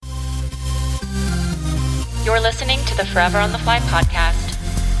You're listening to the Forever on the Fly podcast.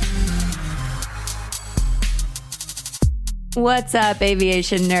 What's up,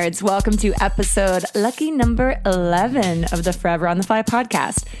 aviation nerds? Welcome to episode lucky number 11 of the Forever on the Fly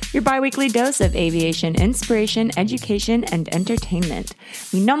podcast, your bi-weekly dose of aviation inspiration, education, and entertainment.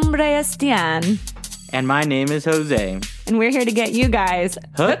 Mi nombre es Diane. And my name is Jose. And we're here to get you guys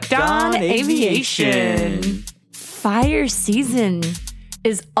hooked on aviation. Fire season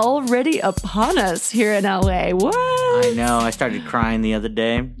is already upon us here in LA. What? I know. I started crying the other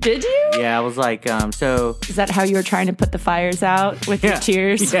day. Did you? Yeah, I was like, so... Is that how you were trying to put the fires out with your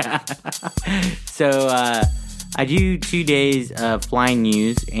tears? Yeah. So, I do 2 days of flying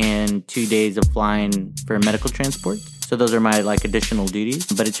news and 2 days of flying for medical transport. So those are my, additional duties.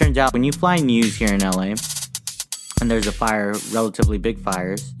 But it turns out when you fly news here in LA, and there's a fire, relatively big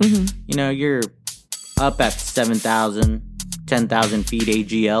fires, you know, you're up at 7,000... 10,000 feet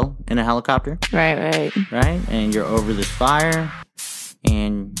AGL in a helicopter. Right. And you're over this fire,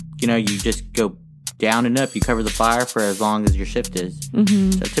 and, you know, you just go down and up. You cover the fire for as long as your shift is.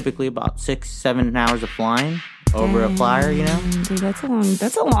 So typically about 6-7 hours of flying over a fire, you know? Dude, that's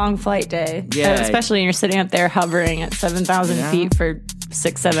a long flight day. Yeah. Especially when you're sitting up there hovering at 7,000 feet for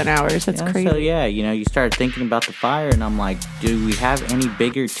 6-7 hours. That's crazy. So, yeah, you know, you start thinking about the fire, and I'm like, do we have any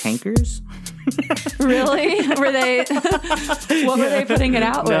bigger tankers? Really? Were they? What were they putting it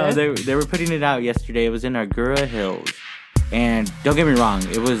out with? No, they were putting it out yesterday. It was in Agoura Hills, and don't get me wrong,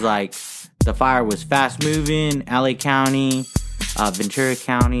 it was like the fire was fast moving. LA County, Ventura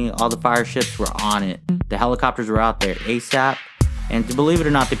County, all the fire ships were on it. The helicopters were out there ASAP, and to believe it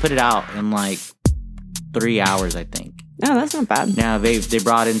or not, they put it out in like 3 hours, I think. No, that's not bad. Now they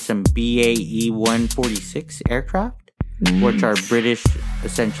brought in some BAE 146 aircraft. Which are British,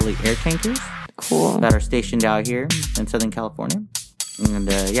 essentially, air tankers. Cool. That are stationed out here in Southern California. And,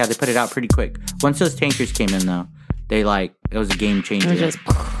 they put it out pretty quick. Once those tankers came in, though, it was a game changer. It was just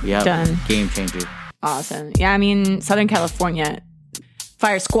done. Game changer. Awesome. Yeah, I mean, Southern California,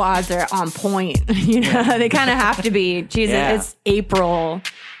 fire squads are on point. You know, they kind of have to be. Jesus, It's April.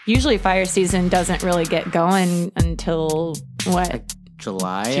 Usually fire season doesn't really get going until, what?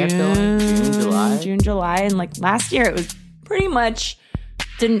 July, I feel like. June, July. And last year, it was pretty much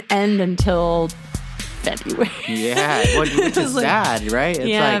didn't end until February. Yeah, which is sad, right?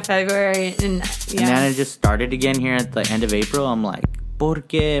 It's February. And then it just started again here at the end of April. I'm like, ¿Por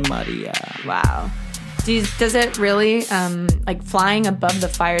qué, Maria? Wow. Does it really, flying above the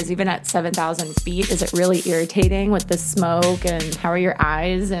fires, even at 7,000 feet, is it really irritating with the smoke? And how are your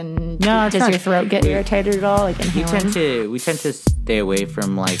eyes? And does your throat get irritated at all? We tend to stay away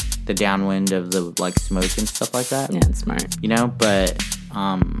from the downwind of the smoke and stuff like that. Yeah, it's smart. You know, but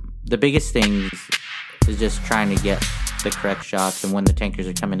the biggest thing is just trying to get the correct shots and when the tankers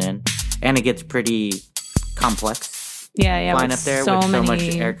are coming in, and it gets pretty complex. Yeah, flying up there with so much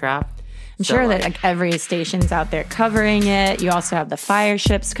aircraft. I'm sure that every station's out there covering it. You also have the fire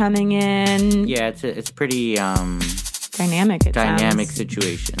ships coming in. Yeah, it's pretty dynamic. Dynamic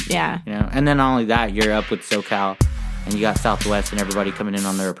situation. Yeah. You know, and then not only that, you're up with SoCal, and you got Southwest and everybody coming in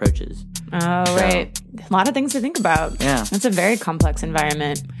on their approaches. Oh, right. A lot of things to think about. Yeah. It's a very complex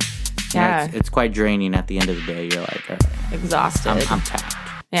environment. Yeah. It's quite draining at the end of the day. You're like, all right. Exhausted. I'm tapped.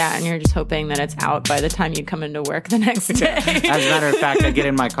 Yeah, and you're just hoping that it's out by the time you come into work the next day. As a matter of fact, I get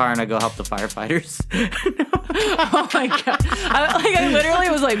in my car and I go help the firefighters. Oh my God. I literally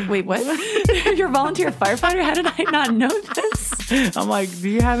was like, wait, what? You're a volunteer firefighter? How did I not know this? I'm like, do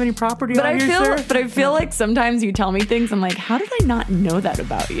you have any property on here, sir? But I feel like sometimes you tell me things, I'm like, how did I not know that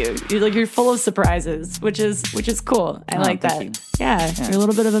about you? You're full of surprises, which is cool. I like that. Yeah, you're a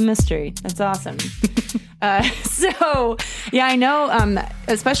little bit of a mystery. That's awesome. I know,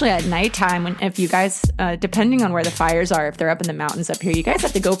 especially at nighttime, if you guys, depending on where the fires are, if they're up in the mountains up here, you guys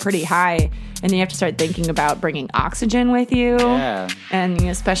have to go pretty high, and then you have to start thinking about bringing oxygen with you. Yeah. And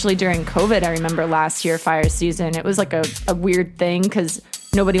especially during COVID, I remember last year, fire season, it was like a weird thing because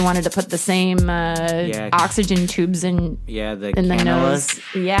nobody wanted to put the same oxygen tubes in the nose.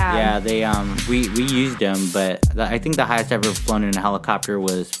 Yeah, they we used them, but I think the highest I've ever flown in a helicopter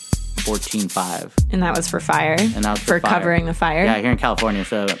was 14.5. And that was for fire? And that was for fire. Covering the fire? Yeah, here in California,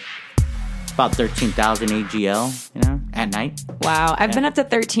 so about 13,000 AGL, you know, at night. Wow. I've been up to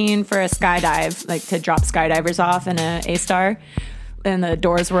 13 for a skydive, to drop skydivers off in a A-Star. And the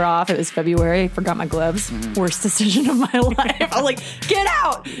doors were off. It was February. I forgot my gloves. Worst decision of my life. I was like, get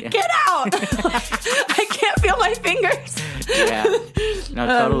out! Yeah. Get out! I can't feel my fingers. Yeah. No,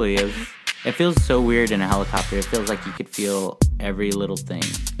 totally. It feels so weird in a helicopter. It feels like you could feel every little thing.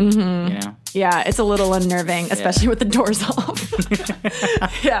 Mm-hmm. You know? Yeah, it's a little unnerving, especially with the doors off.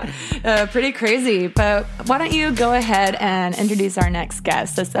 Yeah, pretty crazy. But why don't you go ahead and introduce our next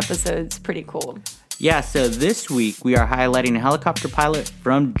guest? This episode's pretty cool. Yeah, so this week we are highlighting a helicopter pilot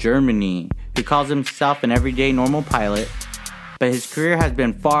from Germany who calls himself an everyday normal pilot, but his career has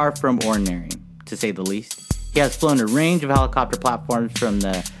been far from ordinary, to say the least. He has flown a range of helicopter platforms from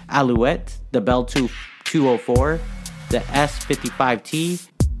the Alouette, the Bell 204, the S-55T,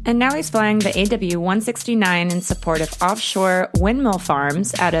 and now he's flying the AW-169 in support of offshore windmill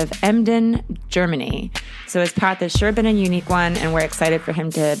farms out of Emden, Germany. So his path has sure been a unique one, and we're excited for him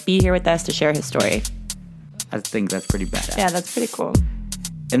to be here with us to share his story. I think that's pretty badass. Yeah, that's pretty cool.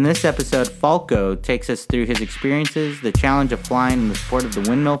 In this episode, Falco takes us through his experiences, the challenge of flying in the support of the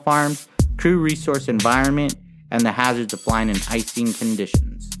windmill farms, crew resource environment, and the hazards of flying in icing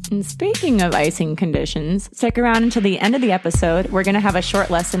conditions. And speaking of icing conditions, stick around until the end of the episode. We're going to have a short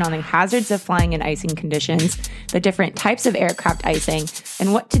lesson on the hazards of flying in icing conditions, the different types of aircraft icing,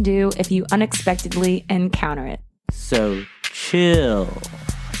 and what to do if you unexpectedly encounter it. So chill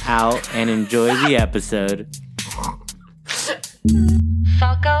out and enjoy the episode.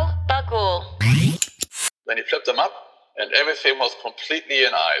 Falco Bagul. Then he flipped them up, and everything was completely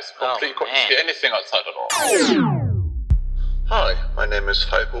in ice. Couldn't see anything outside at all. Hi, my name is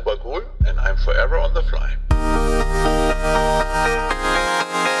Falco Bagul, and I'm forever on the fly.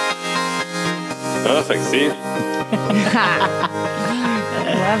 Perfect, see?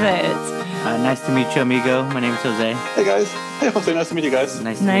 Love it. Nice to meet you, amigo. My name is Jose. Hey, guys. Hey, Jose. Nice to meet you guys.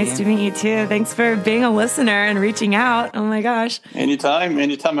 Nice to meet you, too. Thanks for being a listener and reaching out. Oh, my gosh.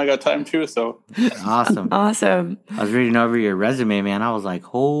 Anytime I got time, too, so. Awesome. Awesome. I was reading over your resume, man. I was like,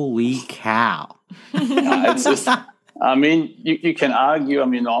 holy cow. It's just... I mean, you can argue,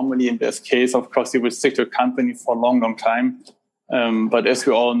 normally in this case, of course, you would stick to a company for a long, long time. But as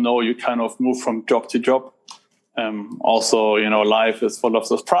we all know, you kind of move from job to job. Also, life is full of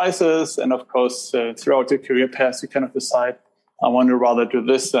surprises. And of course, throughout your career path, you kind of decide, I want to rather do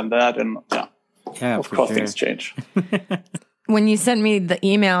this than that. And of course, things change. When you sent me the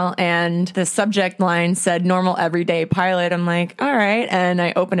email and the subject line said normal everyday pilot, I'm like, all right. And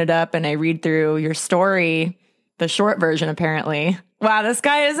I open it up and I read through your story. The short version, apparently. Wow, this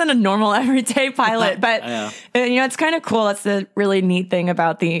guy isn't a normal everyday pilot, but it's kind of cool. That's the really neat thing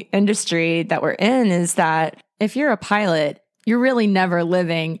about the industry that we're in is that if you're a pilot, you're really never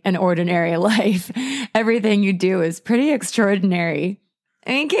living an ordinary life. Everything you do is pretty extraordinary.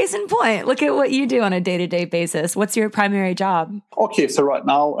 Case in point, look at what you do on a day-to-day basis. What's your primary job? Okay, so right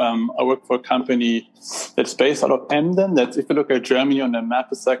now I work for a company that's based out of Emden. That's, if you look at Germany on the map,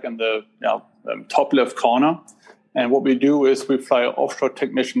 it's like in the top left corner. And what we do is we fly offshore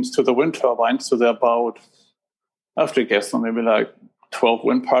technicians to the wind turbines. So they're about, I have to guess, maybe like 12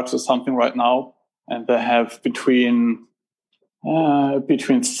 wind parks or something right now. And they have between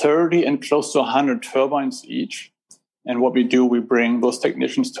 30 and close to 100 turbines each. And what we do, we bring those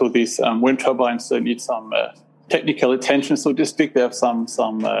technicians to these wind turbines that need some technical attention, so to speak. They have some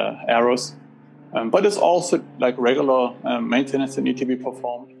errors. But it's also like regular maintenance that need to be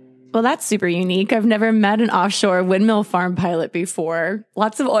performed. Well, that's super unique. I've never met an offshore windmill farm pilot before.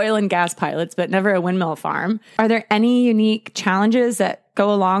 Lots of oil and gas pilots, but never a windmill farm. Are there any unique challenges that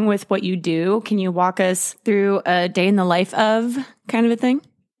go along with what you do? Can you walk us through a day in the life of kind of a thing?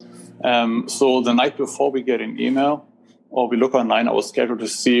 So the night before we get an email or we look online our schedule to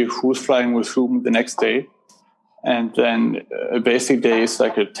see who's flying with whom the next day. And then a basic day is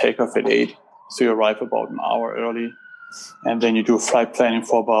like a takeoff at 8. So you arrive about an hour early. And then you do flight planning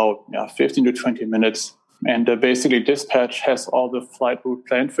for about 15 to 20 minutes. And basically dispatch has all the flight route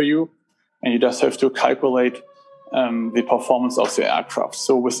planned for you. And you just have to calculate the performance of the aircraft.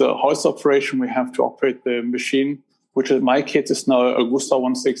 So with the hoist operation, we have to operate the machine, which in my case is now a Gustav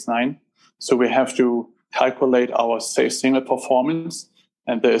 169. So we have to calculate our safe single performance.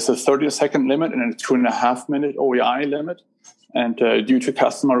 And there's a 30-second limit and a 2.5-minute OEI limit. And due to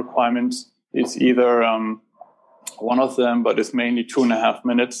customer requirements, it's either... one of them, but it's mainly 2.5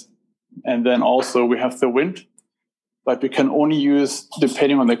 minutes. And then also we have the wind, but we can only use,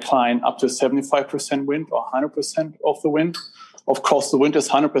 depending on the client, up to 75% wind or 100% of the wind. Of course, the wind is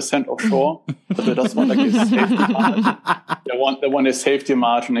 100% offshore, but they just want like a safety margin. They want a safety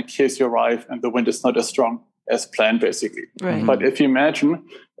margin in case you arrive and the wind is not as strong as planned, basically. Right. But if you imagine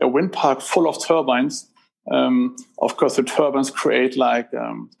a wind park full of turbines, of course, the turbines create like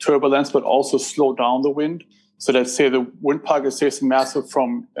turbulence, but also slow down the wind. So let's say the wind park is massive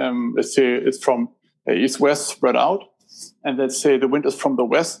from, let's say it's from east-west spread out. And let's say the wind is from the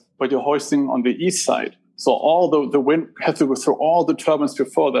west, but you're hoisting on the east side. So all the wind has to go through all the turbines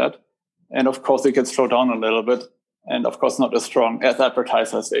before that. And of course, it gets slowed down a little bit. And of course, not as strong as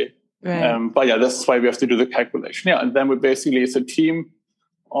advertisers say. Right. But yeah, that's why we have to do the calculation. Yeah, and then it's a team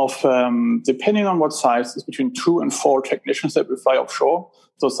of, depending on what size, it's between 2 and 4 technicians that we fly offshore.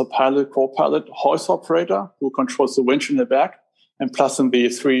 So it's a pilot, co-pilot, hoist operator who controls the winch in the back, and plus in the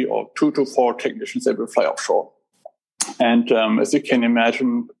 3 or 2 to 4 technicians that will fly offshore. And as you can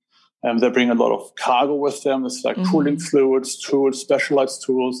imagine, they bring a lot of cargo with them. It's like cooling fluids, tools, specialized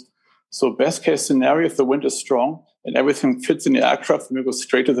tools. So best case scenario, if the wind is strong and everything fits in the aircraft, then we go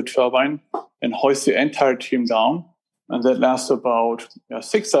straight to the turbine and hoist the entire team down. And that lasts about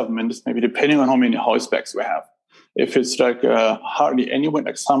 6-7 minutes, maybe, depending on how many hoist bags we have. If it's like hardly any wind,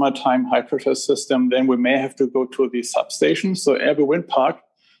 like summertime, high pressure system, then we may have to go to the substation. So every wind park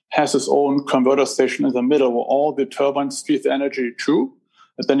has its own converter station in the middle where all the turbines feed the energy to.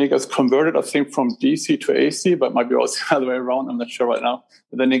 And then it gets converted, I think, from DC to AC, but it might be also the other way around. I'm not sure right now.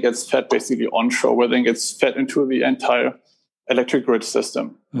 But then it gets fed basically onshore, where then it gets fed into the entire electric grid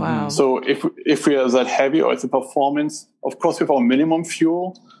system. Wow. So if we are that heavy or it's a performance, of course, we have our minimum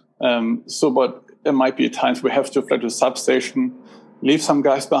fuel. But there might be times we have to fly to the substation, leave some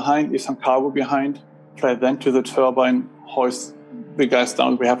guys behind, leave some cargo behind, fly then to the turbine, hoist the guys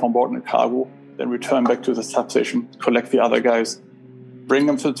down we have on board in the cargo, then return back to the substation, collect the other guys, bring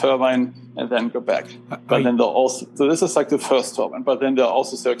them to the turbine, and then go back. But then they'll also, so this is like the first turbine, but then they'll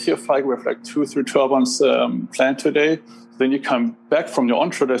also say, okay, fine, we have like 2-3 turbines planned today. Then you come back from your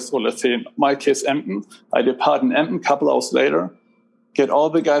onshore desk, so let's say in my case, Emden. I depart in Emden a couple hours later, get all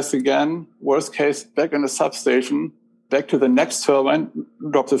the guys again, worst case, back in the substation, back to the next turbine,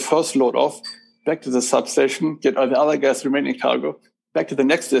 drop the first load off, back to the substation, get all the other guys remaining cargo, back to the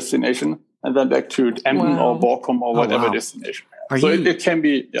next destination, and then back to Emden or Borkum or whatever destination. It can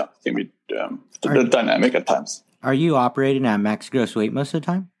be dynamic at times. Are you operating at max gross weight most of the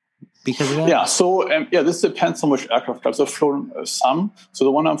time because of that? Yeah, so this depends on which aircraft types. I've flown some. So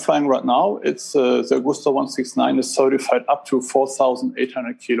the one I'm flying right now, it's the Agusta 169 is certified up to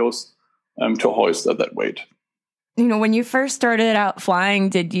 4,800 kilos to hoist at that weight. You know, when you first started out flying,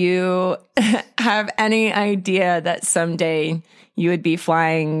 did you have any idea that someday you would be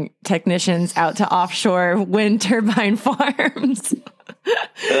flying technicians out to offshore wind turbine farms?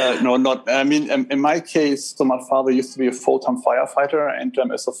 No, not. I mean, in my case, so my father used to be a full-time firefighter, and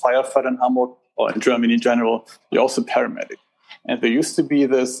as a firefighter in Hamburg or in Germany in general, you're also paramedic. And there used to be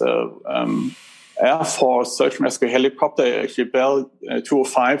this Air Force search and rescue helicopter, actually Bell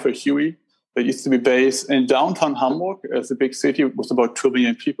 205 or Huey, that used to be based in downtown Hamburg, as a big city with about 2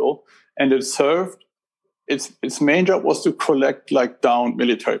 million people, and it served. Its main job was to collect down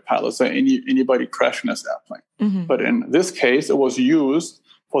military pilots or anybody crashing this airplane. Mm-hmm. But in this case, it was used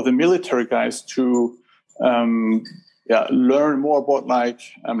for the military guys to learn more about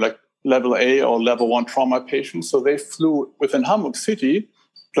level A or level 1 trauma patients. So they flew within Hamburg City,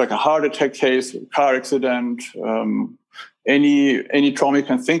 like a heart attack case, car accident, any trauma you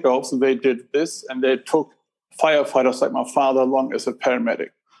can think of. So they did this, and they took firefighters like my father along as a paramedic.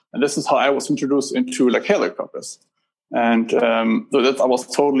 And this is how I was introduced into helicopters. And so that I was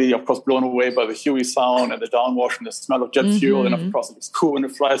totally, of course, blown away by the Huey sound and the downwash and the smell of jet fuel. And of course, it's cool when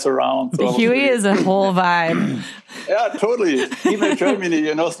it flies around. So the Huey is a whole vibe. Yeah, totally. Even in Germany,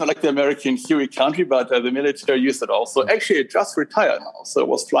 it's not like the American Huey country, but the military used it also. Actually, it just retired now. So it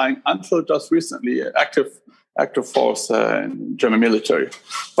was flying until just recently, active force in German military.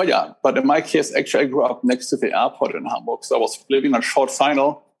 But in my case, actually, I grew up next to the airport in Hamburg. So I was living on short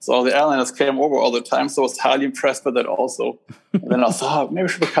final. So the airliners came over all the time. So I was highly impressed with that also. And then I thought, maybe I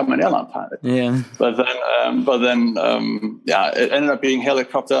should become an airline pilot. Yeah. But then, it ended up being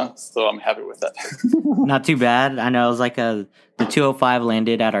helicopter. So I'm happy with that. Not too bad. I know it was the 205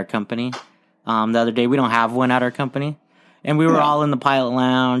 landed at our company the other day. We don't have one at our company. And we were all in the pilot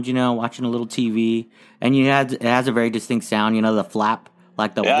lounge, watching a little TV. And it has a very distinct sound, the flap,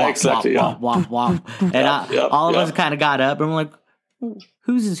 like the wop, wop, wop. And all of us kind of got up and we're like,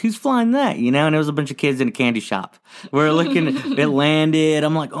 who's flying that? And it was a bunch of kids in a candy shop. We're looking, it landed.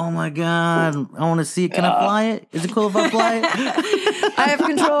 I'm like, oh my God, I want to see it. Can I fly it? Is it cool if I fly it? I have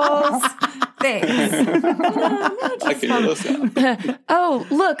controls. Thanks. I can do this. Oh,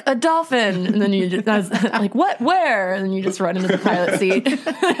 look, a dolphin. And then you just, what? Where? And then you just run into the pilot seat,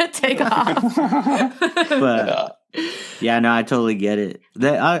 take off. But I totally get it.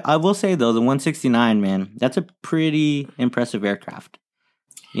 I will say, though, the 169, man, that's a pretty impressive aircraft.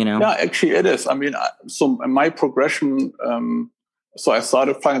 Yeah, actually it is. I mean, so in my progression, so I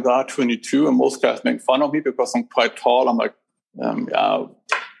started flying the R-22, and most guys make fun of me because I'm quite tall. I'm like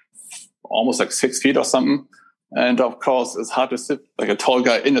almost like 6 feet or something. And of course, it's hard to sit like a tall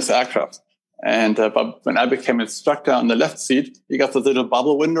guy in this aircraft. And but when I became instructor on the left seat, you got the little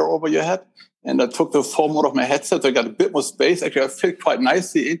bubble window over your head. And I took the foam out of my headset. So I got a bit more space. Actually, I fit quite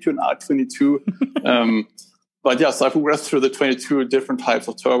nicely into an R22. But yes, I've progressed through the 22 different types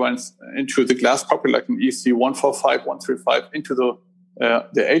of turbines into the glass cockpit, like an EC 145, 135, into the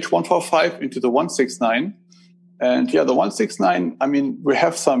H145, into the 169. And yeah, the 169, I mean, we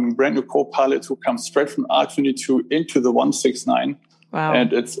have some brand new co-pilots who come straight from R22 into the 169. Wow.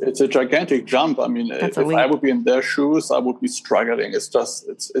 And it's a gigantic jump. I mean, if I would be in their shoes, I would be struggling. It's just,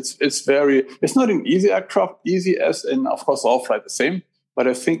 it's not an easy aircraft, easy as in, of course, all flight the same. But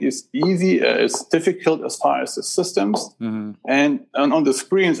I think it's easy, it's difficult as far as the systems. Mm-hmm. And on the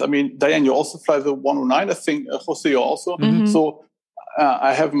screens, I mean, Diane, you also fly the 109, I think, Jose, you also. Mm-hmm. So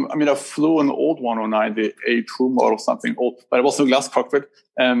I flew an old 109, the A2 model, something old, but it was a glass cockpit.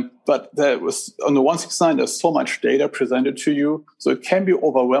 But there was, on the 169, there's so much data presented to you. So it can be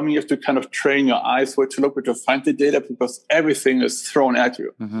overwhelming. You have to kind of train your eyes where to look, where to find the data, because everything is thrown at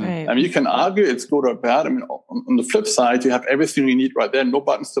you. Mm-hmm. Right. I mean, you can argue it's good or bad. I mean, on the flip side, you have everything you need right there. No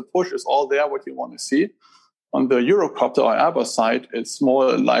buttons to push. It's all there, what you want to see. On the Eurocopter or Airbus side, it's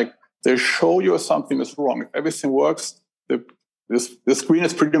more like they show you something is wrong. If everything works, the screen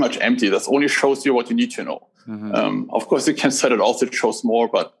is pretty much empty. That only shows you what you need to know. Mm-hmm. Of course, you can set it off. It shows more.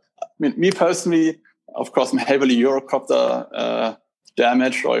 But I mean, me personally, of course, I'm heavily Eurocopter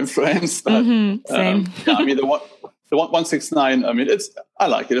damaged or influenced. But, Same. I mean, the 169, I mean, I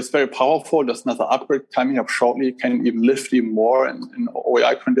like it. It's very powerful. There's another upgrade coming up shortly. You can even lift even more in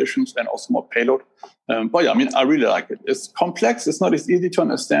OAI conditions and also more payload. But yeah, I mean, I really like it. It's complex. It's not as easy to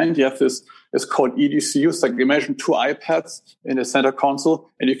understand. You have this, it's called EDCU. It's like, imagine 2 iPads in the center console,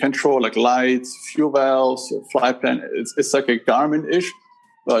 and you control like lights, fuel valves, flight plan. It's like a Garmin-ish,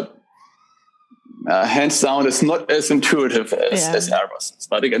 but hands down, it's not as intuitive as Airbus.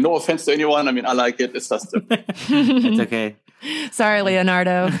 But again, no offense to anyone. I mean, I like it. It's just it's okay. Sorry,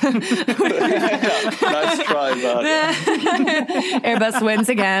 Leonardo. Nice try, but Airbus wins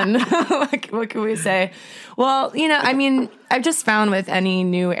again. What can we say? Well, I mean, I've just found with any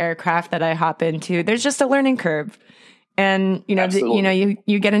new aircraft that I hop into, there's just a learning curve. And, you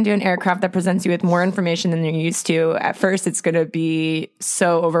get into an aircraft that presents you with more information than you're used to. At first, it's going to be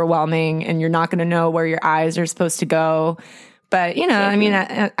so overwhelming, and you're not going to know where your eyes are supposed to go. But, I mean,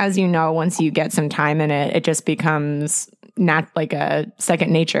 as you know, once you get some time in it, it just becomes not like a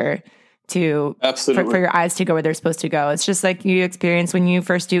second nature to for your eyes to go where they're supposed to go. It's just like you experience when you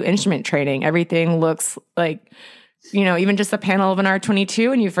first do instrument training. Everything looks like, even just the panel of an R22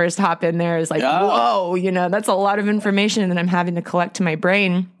 when you first hop in there is like, whoa, that's a lot of information that I'm having to collect to my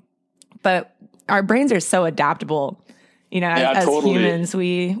brain. But our brains are so adaptable. As totally. Humans,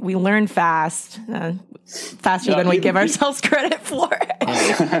 we learn fast, faster than we give ourselves credit for.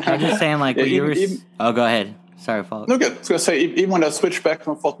 I'm just saying, like, go ahead. Sorry, Falk. No, good. I was going to say, even when I switched back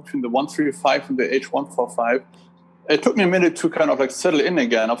and forth between the 135 and the H145, it took me a minute to kind of like settle in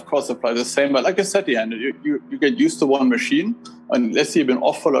again. Of course, apply the same, but like I said, you get used to one machine, and let's say you've been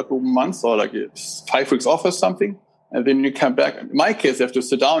off for like a month or like 5 weeks off or something, and then you come back. In my case, you have to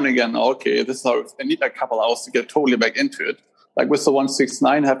sit down again. Okay, this is how I need a couple hours to get totally back into it. Like with the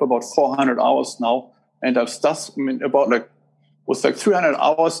 169, I have about 400 hours now, and I've about like. With like 300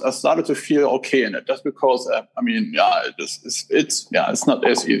 hours, I started to feel okay in it, just because, it's not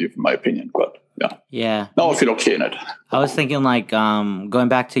as easy, in my opinion, but yeah. Now I feel okay in it. I was thinking like, going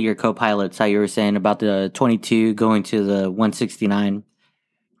back to your co-pilots, how you were saying about the 22 going to the 169.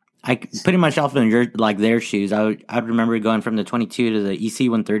 I pretty much off in their shoes. I remember going from the 22 to the EC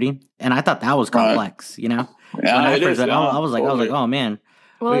 130, and I thought that was complex, Yeah, when I was like, oh man.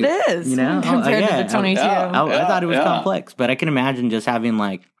 Well, it is, compared to the 22. I thought it was complex, but I can imagine just having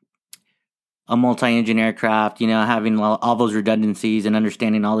like a multi-engine aircraft, having all those redundancies and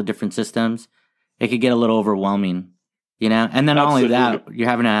understanding all the different systems. It could get a little overwhelming, And then not only that, you're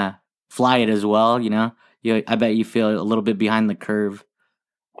having to fly it as well, I bet you feel a little bit behind the curve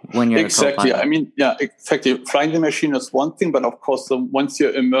when you're exactly. I mean, exactly. Flying the machine is one thing, but of course, once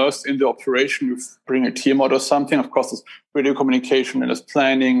you're immersed in the operation, you bring a team out or something. Of course, there's radio communication and there's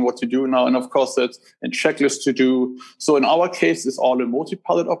planning, what to do now, and of course, there's a checklist to do. So in our case, it's all a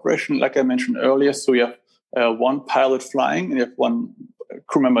multi-pilot operation, like I mentioned earlier. So you have one pilot flying, and you have one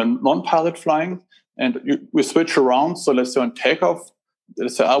crew member non-pilot flying, and we switch around. So let's say on takeoff,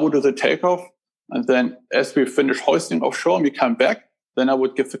 let's say I would do the takeoff, and then as we finish hoisting offshore and we come back, then I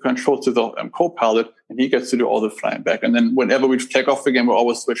would give the control to the co-pilot, and he gets to do all the flying back. And then whenever we take off again, we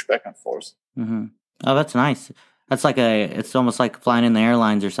always switch back and forth. Mm-hmm. Oh, that's nice. That's it's almost like flying in the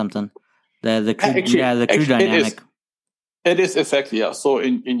airlines or something. The crew dynamic. It is exactly, yeah. So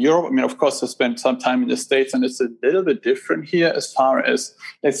in Europe, I mean, of course, I spent some time in the States, and it's a little bit different here as far as,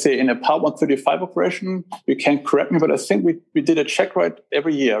 let's say, in a Part 135 operation. You can correct me, but I think we did a check ride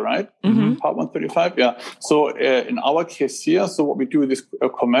every year, right? Mm-hmm. Part 135, yeah. So in our case here, so what we do with this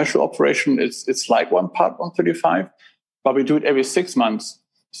commercial operation, it's like one Part 135, but we do it every 6 months.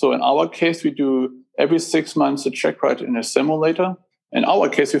 So in our case, we do every 6 months a check ride in a simulator. In our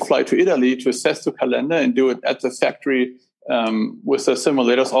case, we fly to Italy to assess the calendar and do it at the factory with the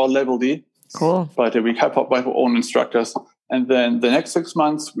simulators, all level D. Cool. But we have our own instructors. And then the next 6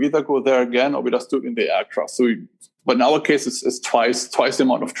 months, we either go there again or we just do it in the aircraft. But in our case, it's twice the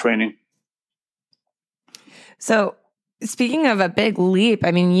amount of training. So speaking of a big leap,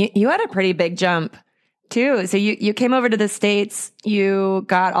 I mean, you had a pretty big jump too. So you came over to the States, you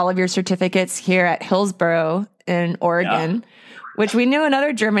got all of your certificates here at Hillsboro in Oregon. Yeah. Which we knew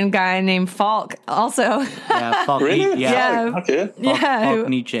another German guy named Falk also. Yeah, Falk. Really? Yeah. Okay. Falk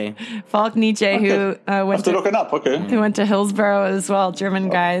Nietzsche. Falk Nietzsche, okay. who went to looking up. Okay. Who went to Hillsboro as well, German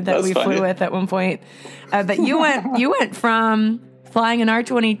guy that we flew with at one point. But you went from flying an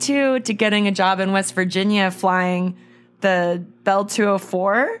R-22 to getting a job in West Virginia flying the Bell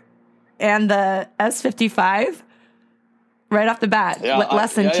 204 and the S-55 right off the bat,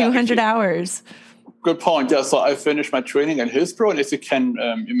 less than 200 hours. Good point. Yeah, so I finished my training at Hillsboro, and as you can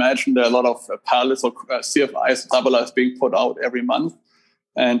imagine, there are a lot of pilots or CFIs, double-Is being put out every month.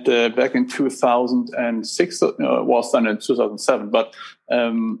 And back in 2006, was done in 2007. But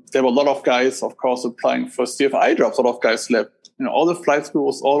there were a lot of guys, of course, applying for CFI jobs. A lot of guys left, all the flight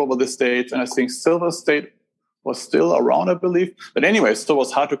schools all over the States, and I think Silver State was still around, I believe. But anyway, still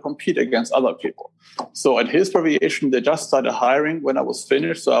was hard to compete against other people. So at Hillsboro Aviation, they just started hiring when I was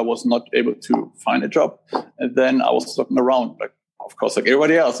finished, so I was not able to find a job. And then I was looking around, of course, like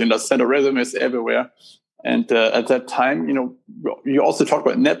everybody else, send resumes everywhere. And at that time, you also talk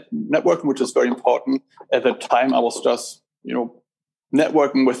about networking, which is very important. At that time, I was just,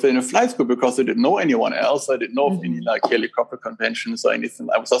 networking within a flight school because I didn't know anyone else. I didn't know of any helicopter conventions or anything.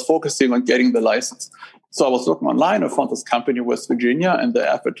 I was just focusing on getting the license. So I was looking online. I found this company in West Virginia, and they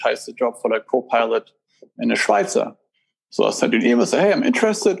advertised the job for co-pilot in a Schweizer. So I sent an email, said, hey, I'm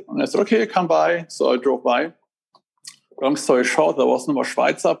interested. And I said, okay, come by. So I drove by. Long story short, there was no more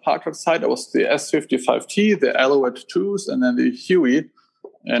Schweizer parked outside. There was the S-55T, the Alouette 2s, and then the Huey.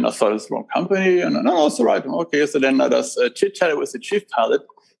 And I thought it's the wrong company. And no, it's all right. Okay, so then I just chit-chatted with the chief pilot.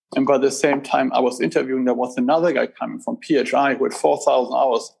 And by the same time I was interviewing, there was another guy coming from PHI who had 4,000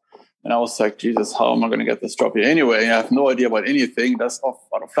 hours. And I was like, Jesus, how am I going to get this job here? Anyway, I have no idea about anything. That's out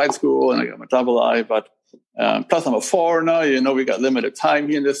of flight school, and I got my double I. But plus I'm a foreigner. We got limited time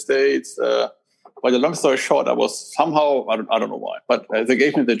here in the States. But the long story short, I was somehow, I don't know why, but they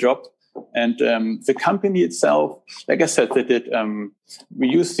gave me the job. And the company itself, like I said, they did. We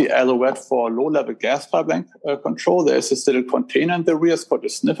use the Alouette for low-level gas pipeline control. There's a little container in the rear. It's called a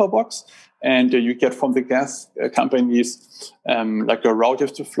sniffer box. And you get from the gas companies like a route you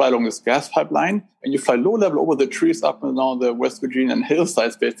have to fly along this gas pipeline. And you fly low-level over the trees up and down the West Virginian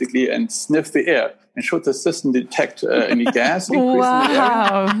hillsides, basically, and sniff the air. And should the system detect any gas increase in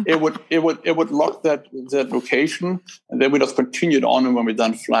the area, it would lock that location. And then we just continued on. And when we're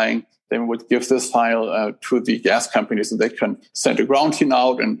done flying, then we would give this file to the gas company so they can send a ground team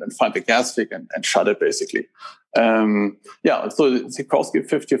out and find the gas leak and shut it, basically. So the Sikorsky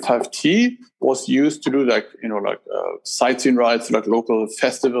 55T was used to do sightseeing rides, like local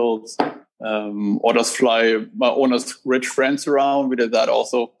festivals, or just fly my owner's rich friends around. We did that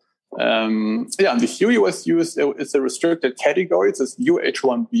also. And the Huey was used. It's a restricted category. It's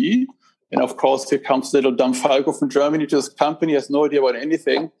UH-1B. And of course, here comes little dumb Falco from Germany to this company, has no idea about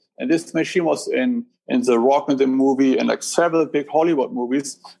anything. And this machine was in The Rock and the movie and several big Hollywood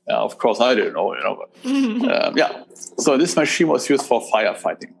movies. Of course, I didn't know, but So this machine was used for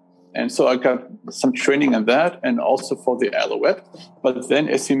firefighting. And so I got some training in that and also for the Alouette. But then,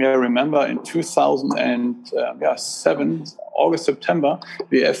 as you may remember, in 2007, August, September,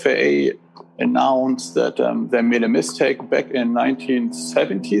 the FAA announced that they made a mistake back in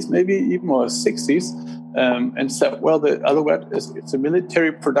 1970s, maybe even or 60s, and said, well, the Alouette it's a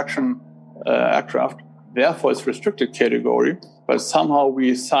military production aircraft, therefore it's restricted category, but somehow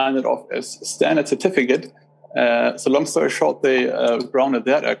we signed it off as standard certificate. So long story short, they grounded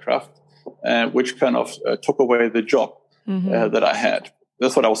that aircraft, which kind of took away the job that I had.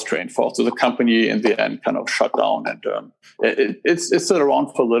 That's what I was trained for. So the company in the end kind of shut down, and it's still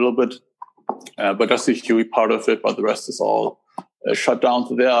around for a little bit, but that's the Huey part of it. But the rest is all shut down.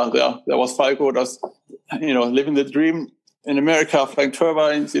 So there was Falco, just living the dream. in America flying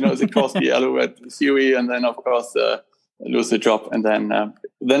turbines, they cost the Alouette Huey, and then of course lose the job. And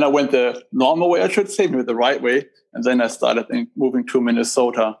then I went the normal way, I should say, maybe the right way. And then I started moving to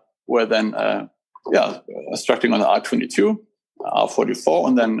Minnesota, where then instructing on the R-22, R-44,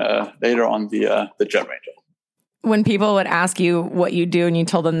 and then later on the Jet Ranger. When people would ask you what you do and you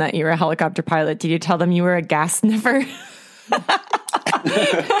told them that you were a helicopter pilot, did you tell them you were a gas sniffer?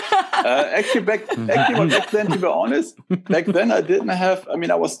 Actually, back then, to be honest, back then I didn't have,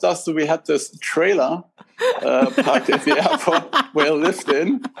 I was just, we had this trailer parked at the airport where I lived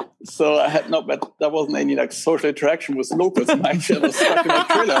in. So I had but there wasn't any social interaction with locals. And actually I was stuck in a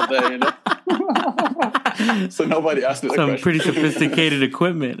trailer there, So nobody asked me that question. Some pretty sophisticated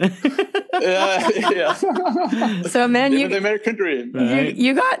equipment. Yeah. So, man, the American dream.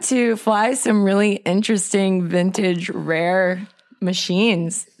 You got to fly some really interesting vintage rare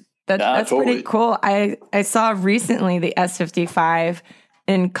machines. That's totally pretty cool. I saw recently the S-55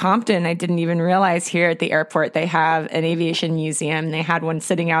 in Compton. I didn't even realize here at the airport they have an aviation museum. They had one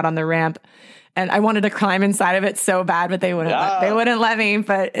sitting out on the ramp, and I wanted to climb inside of it so bad, but they wouldn't. They wouldn't let me.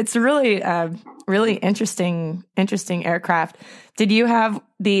 But it's really, really interesting aircraft. Did you have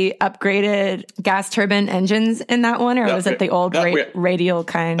the upgraded gas turbine engines in that one, or was it the old radial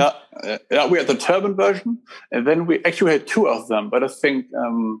kind? Yeah, we had the turbine version, and then we actually had two of them. But I think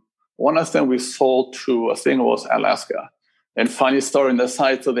one of them we sold to, I think it was Alaska. And funny story on the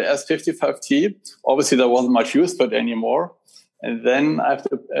side, so the S-55T, obviously there wasn't much use for it anymore. And then I have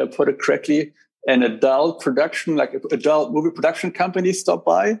to put it correctly, an adult movie production company stopped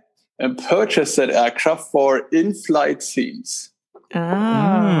by and purchased that aircraft for in-flight scenes.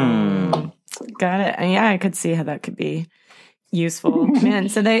 Oh, got it. Yeah, I could see how that could be useful. Man,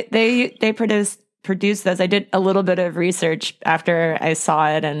 so they produced those. I did a little bit of research after I saw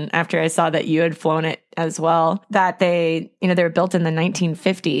it, and after I saw that you had flown it as well, that they were built in the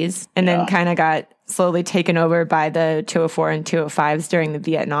 1950s and then kind of got slowly taken over by the 204 and 205s during the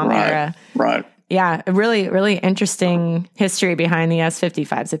Vietnam era. Right. Yeah, a really, really interesting history behind the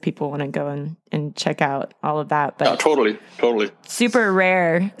S-55s if people want to go and check out all of that. But totally. Super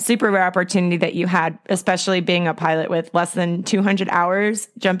rare opportunity that you had, especially being a pilot with less than 200 hours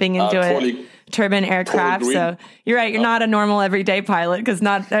jumping into a turbine aircraft. So you're right, you're not a normal everyday pilot, because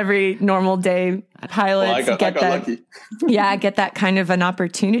not every normal day pilots get that. Lucky. Get that kind of an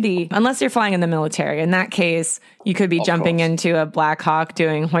opportunity, unless you're flying in the military. In that case, you could be jumping into a Black Hawk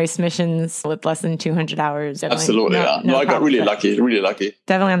doing hoist missions with less than 200 hours. Definitely absolutely, I got really lucky.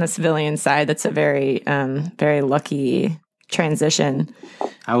 Definitely on the civilian side, that's a very, very lucky transition,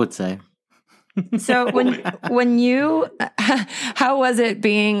 I would say. So when you, how was it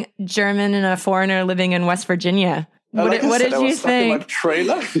being German and a foreigner living in West Virginia? What did you think?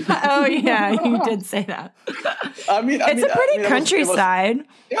 Trailer. Oh yeah, you did say that. It's a pretty countryside.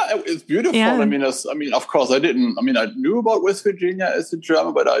 It's beautiful. Yeah. Of course, I didn't. I knew about West Virginia as a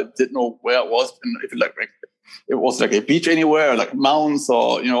German, but I didn't know where it was. And if it was like a beach anywhere, like mountains,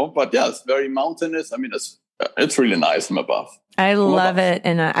 or But yeah, it's very mountainous. It's really nice from above. I love it,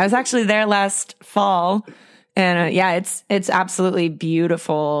 and I was actually there last fall, and it's absolutely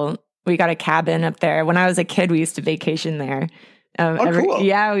beautiful. We got a cabin up there. When I was a kid, we used to vacation there. Cool.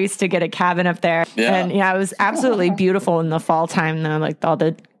 Yeah, we used to get a cabin up there. Yeah. And it was absolutely beautiful in the fall time, though, like all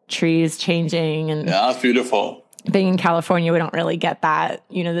the trees changing. And it's beautiful. Being in California, we don't really get that.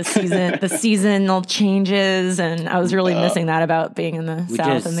 The seasonal changes, and I was really missing that about being in the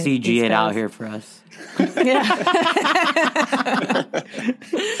South. We just CG it out here for us. Yeah.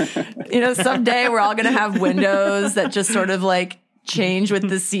 Someday we're all going to have windows that just sort of like change with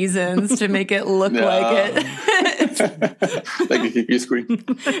the seasons to make it look like it. Like a TV screen.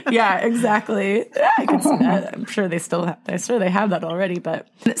 Yeah, exactly. I can see that. I'm sure they still have. I'm sure they have that already. But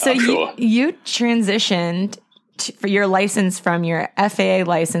so you transitioned for your license from your FAA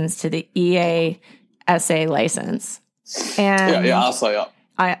license to the EASA license, and EASA.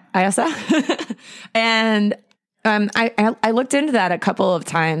 IASA. And I looked into that a couple of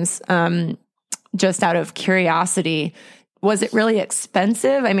times, just out of curiosity. Was it really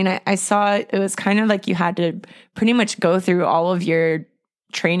expensive? I saw it was kind of like you had to pretty much go through all of your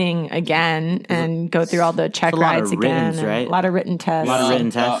training again and go through all the check rides again. Right? A lot of written tests. A lot of written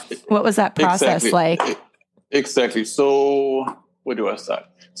tests. What was that process like? Exactly. So where do I start?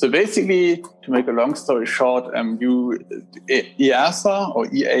 So basically, to make a long story short, EASA or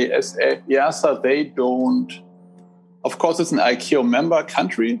EASA, they don't, of course, it's an ICAO member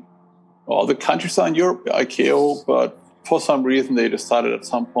country. All the countries are in Europe, ICAO, but for some reason they decided at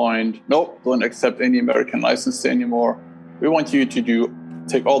some point, nope, don't accept any American license anymore. We want you to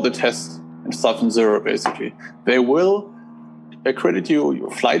take all the tests and start from zero, basically. They will accredit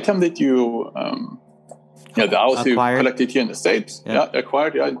your flight time that you, the hours you collected here in the States.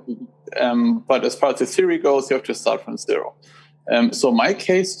 Acquired. But as far as the theory goes, you have to start from zero. So my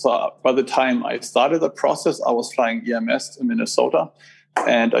case, by the time I started the process, I was flying EMS in Minnesota,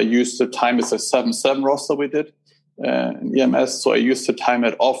 and I used the time as a 7-7 roster we did in EMS. So I used to time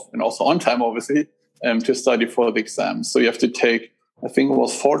it off and also on time, obviously, to study for the exams. So you have to take, I think it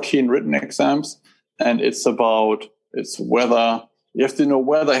was 14 written exams, and it's weather. You have to know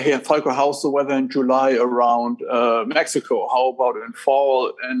weather here in Falco. How's the weather in July around Mexico? How about in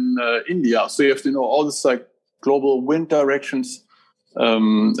fall in India? So you have to know all this like global wind directions,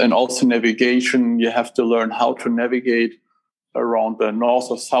 and also navigation. You have to learn how to navigate around the North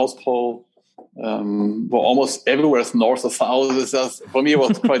or South Pole. Well, almost everywhere is north or south. For me, it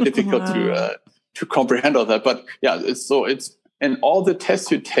was quite difficult to comprehend all that. But yeah, it's in all the tests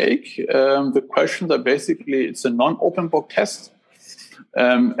you take, the questions are basically, it's a non-open book test.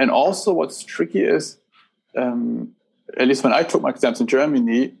 And also what's tricky is, at least when I took my exams in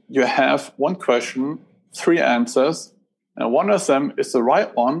Germany, you have one question, 3 answers, and one of them is the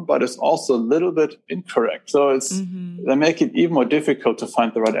right one, but it's also a little bit incorrect. So they make it even more difficult to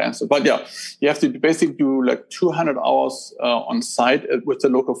find the right answer. But yeah, you have to basically do like 200 hours on site with the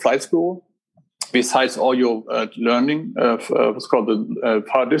local flight school, besides all your learning, what's called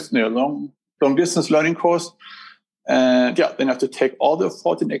the long distance learning course. And yeah, then you have to take all the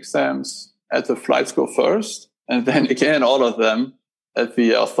 14 exams at the flight school first, and then again all of them at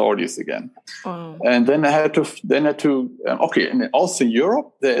the authorities again. Oh. And then I had to and also in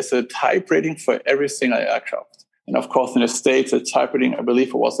Europe, there is a type rating for every single aircraft. And of course, in the States, the type rating, I believe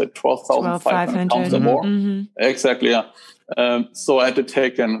it was at 12,500 pounds or more. Mm-hmm. Exactly, yeah. So I had to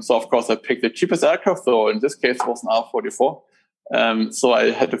take, so of course I picked the cheapest aircraft, though in this case it was an R44. So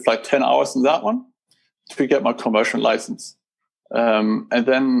I had to fly 10 hours in that one to get my commercial license. And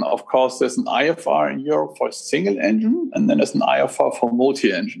then, of course, there's an IFR in Europe for single engine, and then there's an IFR for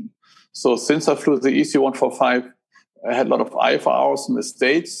multi-engine. So since I flew the EC145, I had a lot of IFR hours in the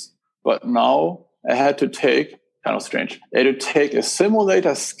States, but now I had to take, kind of strange, I had to take a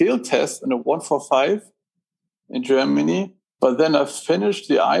simulator skill test in a 145 in Germany, but then I finished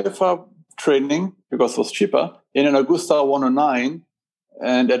the IFR training, because it was cheaper, in an Agusta 109,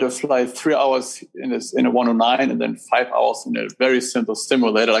 and I had to fly 3 hours in a 109 and then 5 hours in a very simple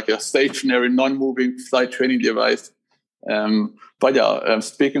simulator, like a stationary, non-moving flight training device. But yeah,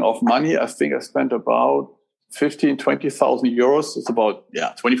 speaking of money, I think I spent about 20,000 euros. It's about,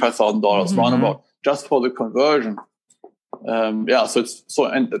 $25,000 roundabout just for the conversion. And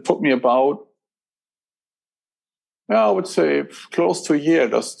it took me about, I would say close to a year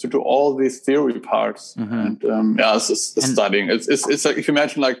just to do all these theory parts. And it's just studying. It's like, if you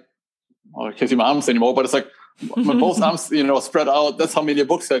imagine, like, I can't see my arms anymore, but it's like both arms, spread out. That's how many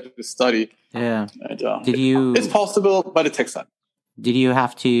books I had to study. Yeah. And, it's possible, but it takes time. Did you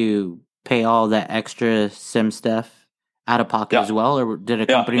have to pay all that extra sim stuff out of pocket as well, or did a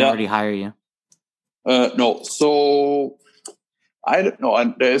company already hire you? No. So I don't know,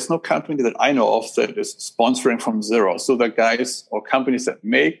 and there is no company that I know of that is sponsoring from zero. So the guys or companies that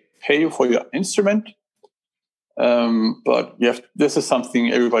may pay you for your instrument, but this is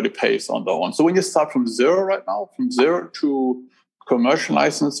something everybody pays on their own. So when you start from zero right now, from zero to commercial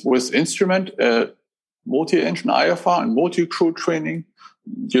license with instrument, multi-engine IFR and multi-crew training,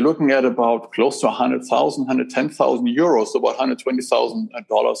 you're looking at about close to 100,000, 110,000 euros, so about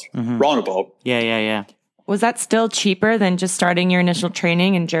 $120,000 roundabout. Yeah. Was that still cheaper than just starting your initial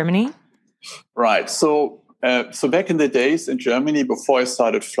training in Germany? Right. So back in the days in Germany, before I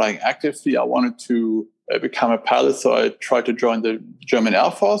started flying actively, I wanted to become a pilot. So I tried to join the German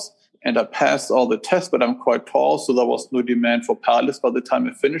Air Force, and I passed all the tests, but I'm quite tall, so there was no demand for pilots by the time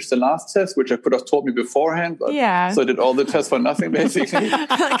I finished the last test, which I could have told me beforehand. But so I did all the tests for nothing, basically.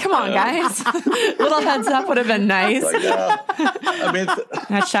 Come on, guys. Little heads up would have been nice.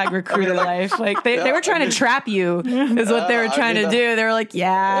 Hashtag recruiter life. Like they were trying to trap you, is what they were trying to do. They were like,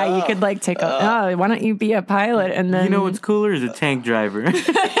 you could like take why don't you be a pilot? And then what's cooler is a tank driver.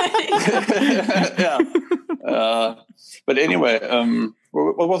 But anyway,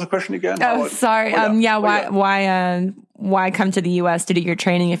 what was the question again? Sorry. Why come to the U.S. to do your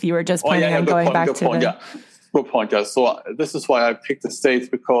training if you were just planning on going back to the... Good point, yeah. So this is why I picked the States,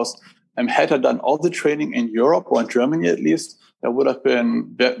 because had I done all the training in Europe or in Germany at least, that would have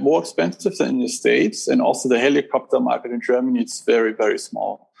been more expensive than in the States. And also the helicopter market in Germany, it's very, very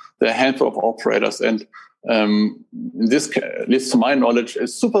small. There are a handful of operators. And in this case, at least to my knowledge,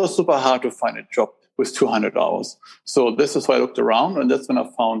 it's super, super hard to find a job with 200 hours. So this is why I looked around, and that's when I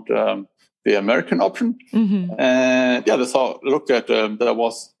found the American option. And that's how I looked at, there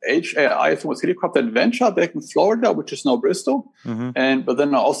was HAI, I think it was Helicopter Adventure back in Florida, which is now Bristol. But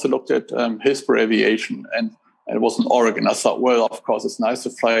then I also looked at Hisper Aviation, and it was in Oregon. I thought, well, of course, it's nice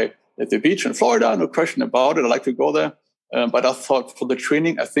to fly at the beach in Florida, no question about it. I like to go there. But I thought for the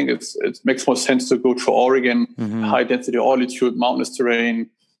training, I think it makes more sense to go to Oregon, high density altitude, mountainous terrain,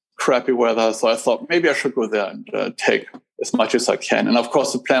 crappy weather. So I thought maybe I should go there and take as much as I can. And of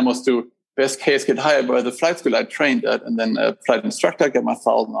course, the plan was to, best case, get hired by the flight school I trained at, and then a flight instructor, get my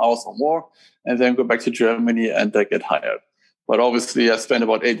 1,000 hours or more, and then go back to Germany and get hired. But obviously, I spent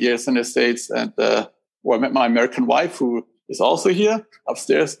about 8 years in the States, and I met my American wife, who is also here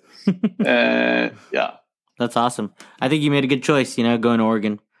upstairs. That's awesome. I think you made a good choice, going to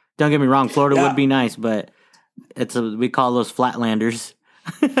Oregon. Don't get me wrong, Florida would be nice, but we call those flatlanders.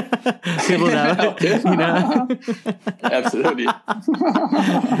 People that, Absolutely.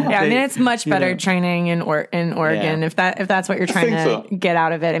 I mean, it's much better training in Oregon if that's what you're trying to get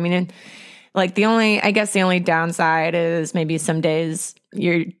out of it. I mean, the only downside is maybe some days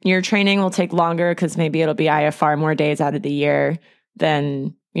your training will take longer because maybe it'll be IFR more days out of the year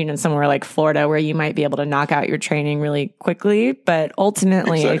than somewhere like Florida, where you might be able to knock out your training really quickly. But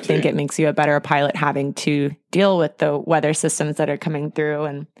ultimately, I think it makes you a better pilot having to deal with the weather systems that are coming through.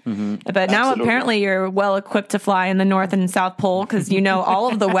 And but now apparently you're well equipped to fly in the North and South Pole because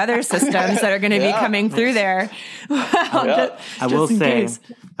all of the weather systems that are going to be coming through there. I will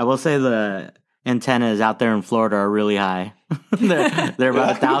say the antennas out there in Florida are really high. they're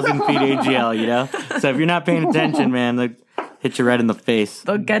about 1,000 feet AGL, So if you're not paying attention, man, they hit you right in the face.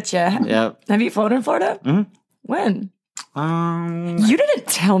 They'll get you. Yep. Have you flown in Florida? When? You didn't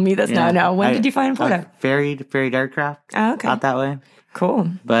tell me this. No. When did you fly in Florida? Ferried aircraft. Oh, okay. Out that way.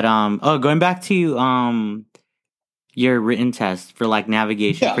 Cool. But going back to your written test for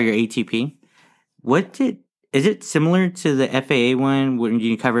navigation for your ATP, is it similar to the FAA one when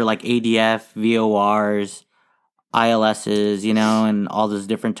you cover ADF, VORs, ILSs, and all those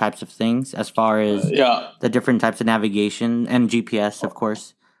different types of things as far as the different types of navigation and GPS, of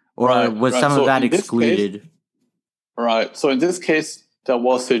course? Or was some of that excluded? So in this case, there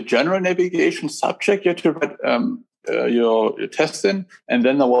was a general navigation subject you had to write your test in, and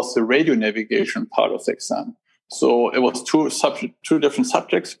then there was the radio navigation part of the exam. So it was two different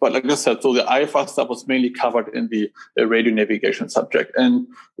subjects, but like I said, so the IFR stuff was mainly covered in the radio navigation subject. And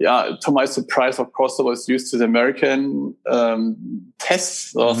to my surprise, of course, I was used to the American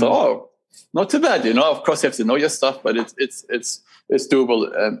tests. So I thought, not too bad, Of course, you have to know your stuff, but it's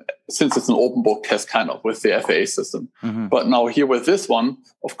doable since it's an open book test kind of with the FAA system. But now here with this one,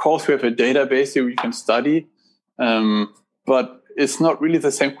 of course, we have a database here you can study, but it's not really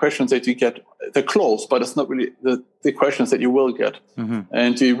the same questions that you get. They're close, but it's not really the questions that you will get.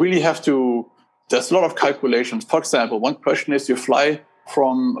 And you really have to, there's a lot of calculations. For example, one question is you fly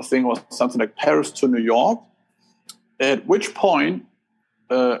from, I think it was something like Paris to New York. At which point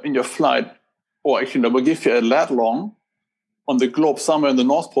in your flight, or actually, they will give you a lat long on the globe somewhere in the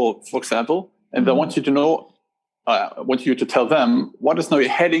North Pole, for example, and they want you to know, I want you to tell them what is now your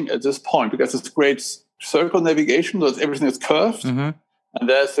heading at this point, because it's great circle navigation, so everything is curved. And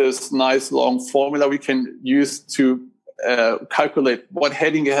there's this nice long formula we can use to calculate what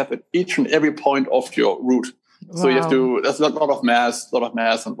heading you have at each and every point of your route. So you have to, there's a lot of math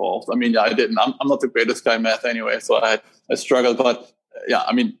involved. I mean, I didn't, I'm not the greatest guy in math anyway, so I struggled, but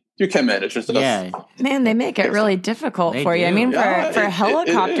I mean, you can manage it. Man, they make it really difficult for you. I mean, for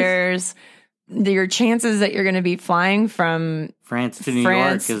helicopters, your chances that you're going to be flying from France to New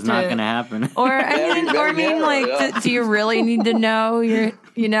York is not going to happen. Do you really need to know I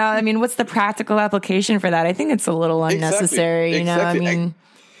mean, what's the practical application for that? I think it's a little unnecessary, I mean.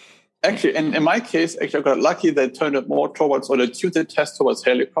 Actually, and in my case, I got lucky they turned it more towards, or they tuned the test towards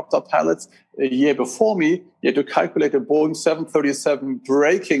helicopter pilots. A year before me, you had to calculate a Boeing 737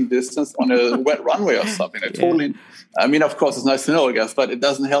 braking distance on a wet runway or something. I mean, of course, it's nice to know, I guess, but it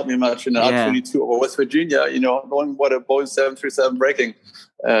doesn't help me much in R-22 over West Virginia, knowing what a Boeing 737 braking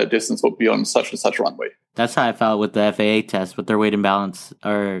distance would be on such and such runway. That's how I felt with the FAA test, with their weight and balance,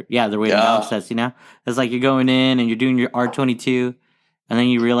 their weight and balance test, It's like you're going in and you're doing your R-22, and then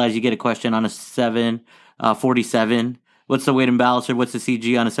you realize you get a question on a 747. What's the weight and balance, or what's the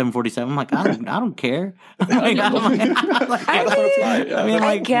CG on a 747? I'm like, I don't care. I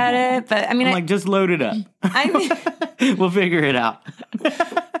get it, but I mean, I'm like, just load it up. We'll figure it out.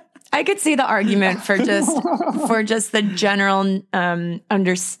 I could see the argument for just the general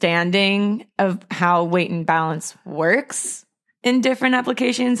understanding of how weight and balance works in different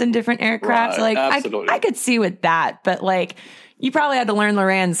applications and different aircraft. Right, I could see with that, but You probably had to learn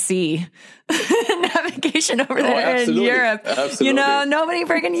Loran C navigation over there in Europe. Absolutely. Nobody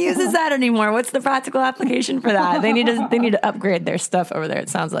freaking uses that anymore. What's the practical application for that? They need to upgrade their stuff over there, it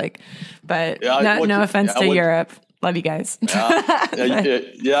sounds like. But no offense to Europe. Love you guys.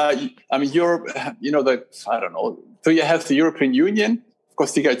 Yeah. I mean, Europe, I don't know. So you have the European Union. Of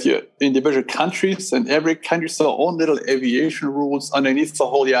course, you got your individual countries, and every country has their own little aviation rules underneath the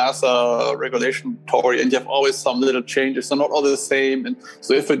whole EASA regulatory, and you have always some little changes. They're not all the same. And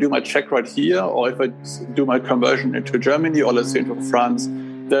so if I do my check right here, or if I do my conversion into Germany, or let's say into France,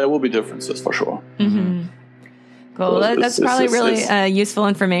 there will be differences for sure. Mm-hmm. Cool. That's probably really useful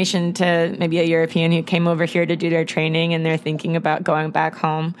information to maybe a European who came over here to do their training and they're thinking about going back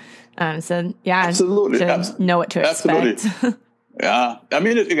home. Absolutely. To know what to expect. Yeah, I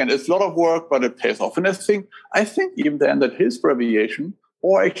mean, it's a lot of work, but it pays off. And I think even then that his aviation,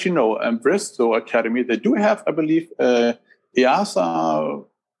 or actually no, Bristow Academy, they do have, I believe, EASA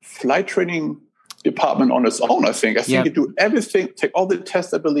flight training department on its own. I think you do everything, take all the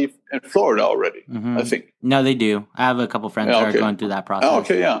tests, I believe, in Florida already. Mm-hmm. I think. No, they do. I have a couple friends that are going through that process. Oh,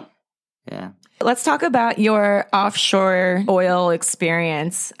 okay, yeah. Yeah. Let's talk about your offshore oil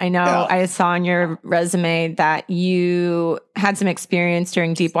experience. I know I saw on your resume that you had some experience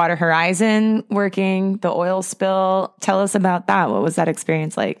during Deepwater Horizon working the oil spill. Tell us about that. What was that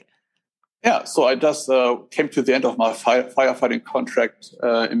experience like? Yeah, so I just came to the end of my firefighting contract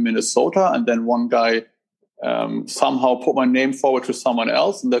in Minnesota, and then one guy somehow put my name forward to someone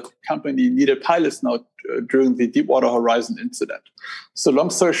else, and the company needed pilots now during the Deepwater Horizon incident. So long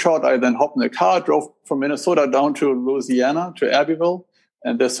story short, I then hopped in the car, drove from Minnesota down to Louisiana, to Abbeville,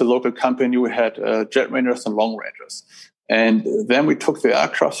 and there's a local company who had Jetrainers and Long Rangers. And then we took the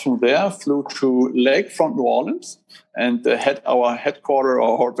aircraft from there, flew to Lakefront, New Orleans, and had our headquarters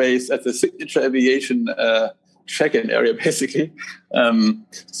or base at the Signature Aviation check-in area, basically.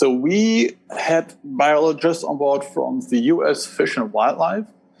 So we had biologists on board from the U.S. Fish and Wildlife,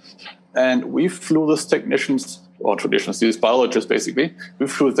 and we flew these technicians, or traditionals, these biologists, basically. We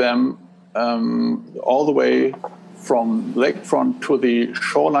flew them all the way from Lakefront to the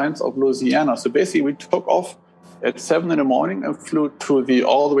shorelines of Louisiana. So basically, we took off at 7 a.m. and flew to the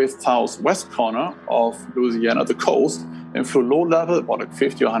all the way southwest corner of Louisiana, the coast, and flew low level, about like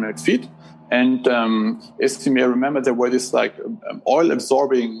 50 or 100 feet. And as you may remember, there were these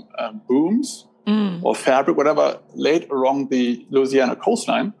oil-absorbing booms or fabric, whatever, laid along the Louisiana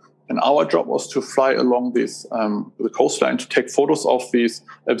coastline. And our job was to fly along this the coastline to take photos of these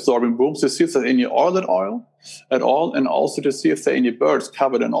absorbing booms to see if there's any oil at all, and also to see if there are any birds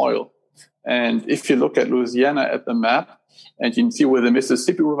covered in oil. And if you look at Louisiana at the map, and you can see where the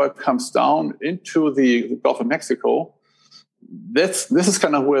Mississippi River comes down into the Gulf of Mexico, this is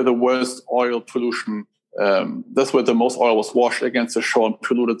kind of where the worst oil pollution, that's where the most oil was washed against the shore and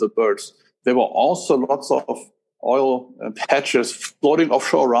polluted the birds. There were also lots of oil patches floating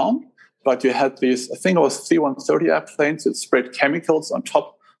offshore around, but you had these, I think it was C-130 airplanes that sprayed chemicals on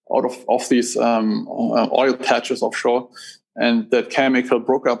top of these oil patches offshore, and that chemical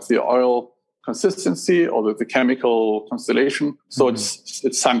broke up the oil consistency or the chemical constellation. So it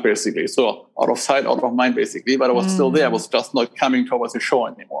sunk basically. So out of sight, out of mind basically, but it was still there. It was just not coming towards the shore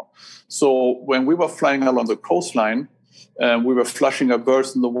anymore. So when we were flying along the coastline, we were flushing our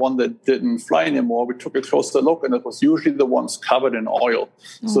birds, and the one that didn't fly anymore, we took a closer look, and it was usually the ones covered in oil.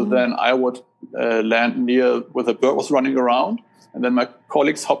 So then I would land near where the bird was running around, and then my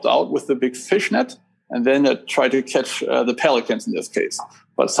colleagues hopped out with the big fish net, and then tried to catch the pelicans in this case.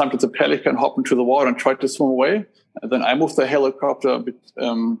 But sometimes the pelican hopped into the water and tried to swim away. And then I moved the helicopter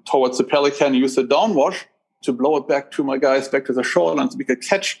towards the pelican and used the downwash to blow it back to my guys back to the shoreline so we could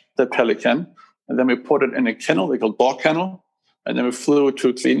catch the pelican. And then we put it in a kennel, they call dog kennel. And then we flew to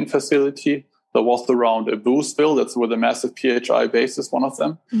a cleaning facility that was around Boozeville. That's where the massive PHI base is, one of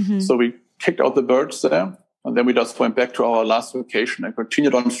them. So we kicked out the birds there. And then we just went back to our last location and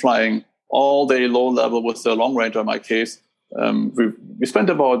continued on flying all day low level with the Long Ranger in my case. We spent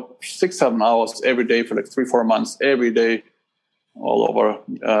about 6-7 hours every day for like 3-4 months, every day, all over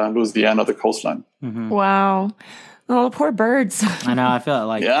Louisiana, the coastline. Wow. Oh, poor birds. I know. I feel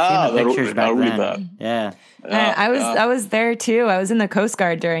like seeing the pictures back then. Yeah. I was there too. I was in the Coast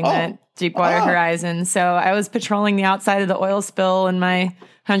Guard during that Deepwater Horizon. So I was patrolling the outside of the oil spill in my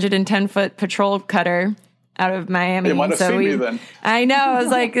 110-foot patrol cutter out of Miami. You might have seen me then. I know. I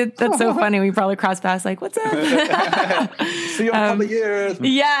was like, that's so funny. We probably crossed paths like, what's up? See you in a couple of years.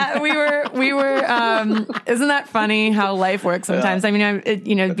 Yeah, we were, isn't that funny how life works sometimes? I mean,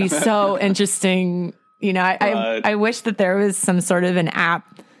 it'd be so interesting. You know, I wish that there was some sort of an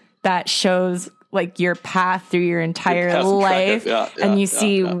app that shows like your path through your entire life, and you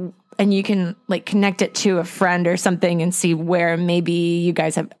see, and you can like connect it to a friend or something and see where maybe you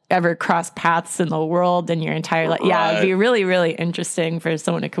guys have ever crossed paths in the world in your entire life. Yeah, it'd be really, really interesting for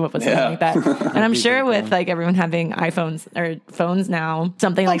someone to come up with something like that. And I'm sure with like everyone having iPhones or phones now,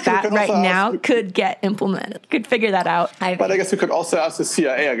 something like that right now could get implemented. Could figure that out. But I guess you could also ask the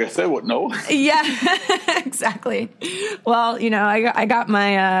CIA. I guess they would know. Yeah, exactly. Well, you know, I got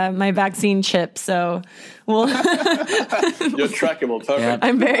my my vaccine chip, so well, you're trackable. Perfect. Yeah.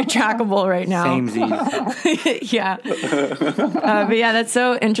 I'm very trackable right now. Samesies. Yeah. But yeah, that's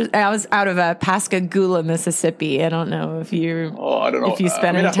so interesting. I was out of Pascagoula, Mississippi. I don't know if you. Oh, I don't know. If you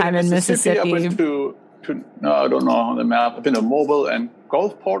spend any time in Mississippi. I went to no, I don't know on the map. I've been to Mobile and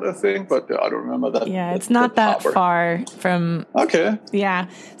Gulfport, I think, but I don't remember that. Yeah, it's not that far from. Okay. Yeah.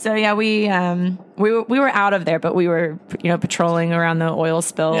 So yeah, we were out of there, but we were patrolling around the oil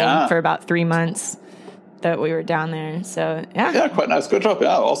spill for about 3 months that we were down there. So yeah. Yeah, quite nice. Good job.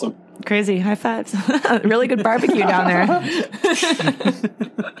 Yeah, awesome. Crazy. High fives. Really good barbecue down there.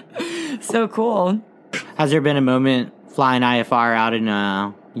 So cool. Has there been a moment flying IFR out in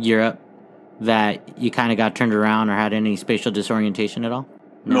Europe that you kind of got turned around or had any spatial disorientation at all?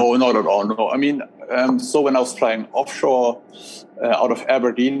 No, not at all. No. I mean, so when I was flying offshore out of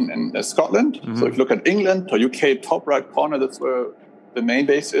Aberdeen in Scotland, so if you look at England or UK, top right corner, that's where the main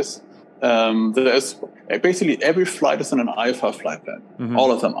base is. There's basically every flight is on an IFR flight plan.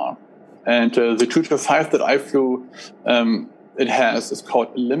 All of them are. And the 225 that I flew, it's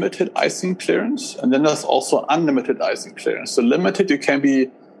called limited icing clearance. And then there's also unlimited icing clearance. So limited, you can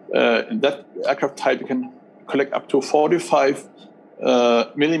be, in that aircraft type, you can collect up to 45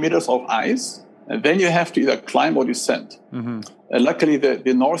 millimeters of ice. And then you have to either climb or descend. And luckily,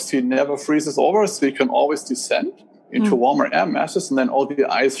 the North Sea never freezes over, so you can always descend into warmer air masses, and then all the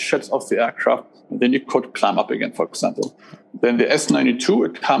ice sheds off the aircraft, and then you could climb up again, for example. Then the S-92,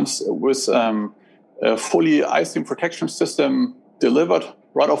 it comes with a fully icing protection system delivered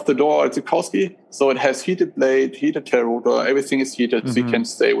right off the door at Sikorsky. So it has heated blade, heated tail rotor, everything is heated, so you can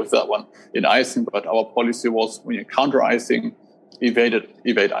stay with that one in icing. But our policy was when you counter icing,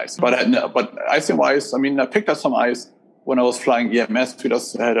 evade icing. But icing-wise, I mean, I picked up some ice when I was flying EMS. We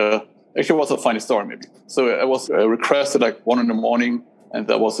just had actually, it was a funny story, maybe. So I was requested like 1 a.m, and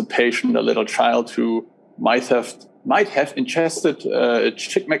there was a patient, a little child, who might have ingested a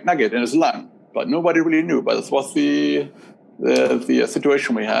Chick McNugget in his lung, but nobody really knew. But this was the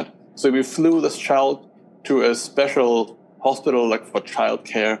situation we had. So we flew this child to a special hospital, like for child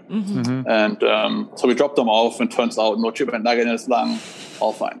care, and so we dropped them off, and turns out no Chick McNugget in his lung,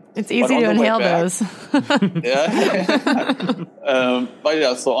 all fine. It's easy to inhale those. But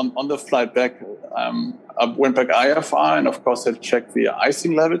yeah, so on the flight back, I went back IFR, and of course I checked the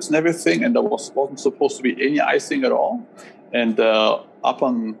icing levels and everything, and there wasn't supposed to be any icing at all. And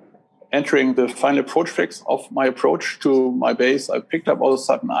upon entering the final approach fix of my approach to my base, I picked up all of a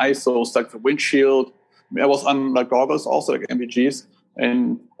sudden ice, so it's like the windshield. I was on like goggles also, like MVGs,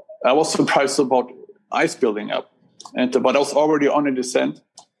 and I was surprised about ice building up. But I was already on a descent,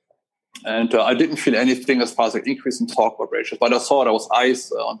 and I didn't feel anything as far as like increase in torque vibrations. But I saw there was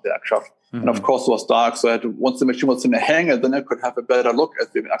ice on the aircraft, and of course it was dark. So I had to, once the machine was in the hangar, then I could have a better look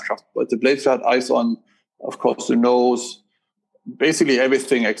at the aircraft. But the blades had ice on, of course, the nose. Basically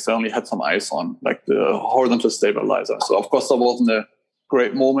everything externally had some ice on, like the horizontal stabilizer. So of course that wasn't a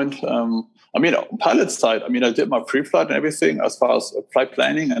great moment. I mean, on pilot side, I mean, I did my pre-flight and everything as far as flight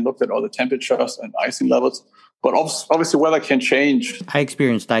planning and looked at all the temperatures and icing levels. But obviously, weather can change. I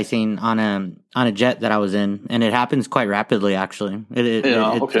experienced icing on a jet that I was in, and it happens quite rapidly, actually.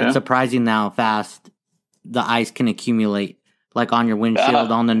 It's surprising how fast the ice can accumulate, like on your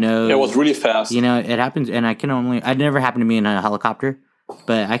windshield, on the nose. It was really fast. You know, it happens, and it never happened to me in a helicopter,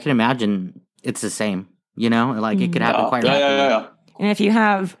 but I can imagine it's the same. You know, like it could happen quite rapidly. Yeah. And if you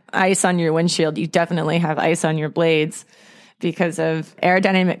have ice on your windshield, you definitely have ice on your blades because of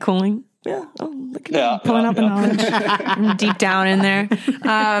aerodynamic cooling. Yeah. Oh, look at me pulling up the knowledge deep down in there.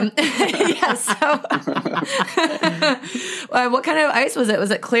 So what kind of ice was it?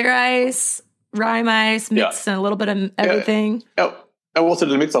 Was it clear ice, rime ice, mixed and a little bit of everything? Yeah. It was a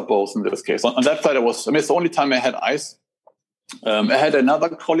mix of both in this case. On that flight, it's the only time I had ice. I had another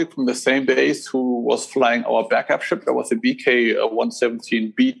colleague from the same base who was flying our backup ship. That was a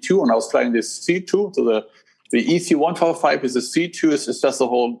BK-117B2, and I was flying this C2. So the EC-145 is the C2. It's just the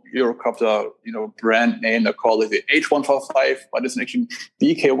whole Eurocopter, brand name. They call it the H-145, but it's actually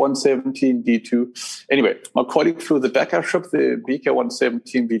BK-117B2. Anyway, my colleague flew the backup ship, the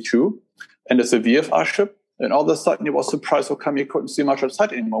BK-117B2, and it's a VFR ship. And all of a sudden, he was surprised how come he couldn't see much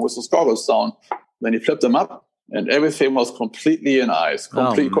outside anymore with his goggles down. Then he flipped them up, and everything was completely in ice.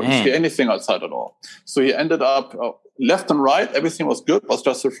 Couldn't see anything outside at all. So he ended up left and right, everything was good, but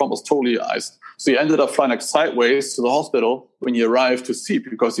just the front was totally iced. So he ended up flying sideways to the hospital when he arrived to see,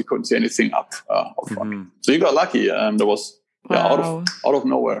 because he couldn't see anything up front. So he got lucky, and there was out of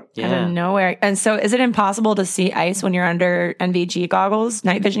nowhere. Out of nowhere. And so is it impossible to see ice when you're under NVG goggles,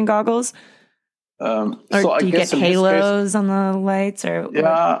 night vision goggles? Or do you get halos on the lights? Or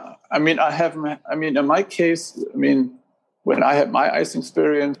I mean, in my case, when I had my icing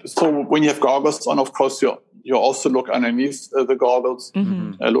experience, so when you have goggles on, of course, you also look underneath the goggles,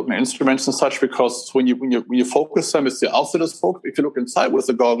 look at instruments and such, because when you focus them, it's the outside is focused. If you look inside with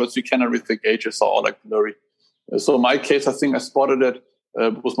the goggles, you cannot read the gauges, are all like blurry. So in my case, I think I spotted it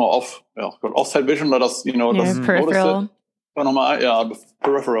was more offside vision. Let us, peripheral.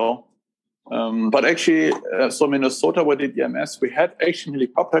 Peripheral. But actually, so Minnesota, where did EMS, we had actually a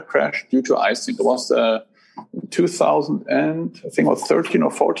helicopter crash due to icing. It was 2013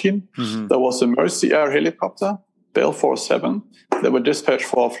 or 14. There was a Mercy Air helicopter, Bell 47. They were dispatched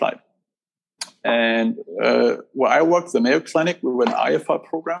for a flight. And where I worked, the Mayo Clinic, we were an IFR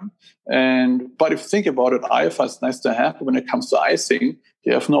program. But if you think about it, IFR is nice to have. But when it comes to icing,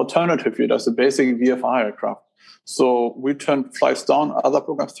 you have no alternative. You just a basic VFR aircraft. So we turned flights down. Other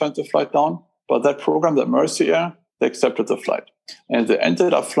programs turned the flight down. But that program, that Mercy Air, they accepted the flight. And they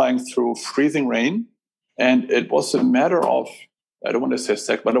ended up flying through freezing rain. And it was a matter of, I don't want to say a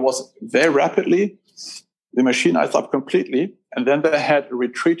sec, but it was very rapidly, the machine iced up completely. And then they had a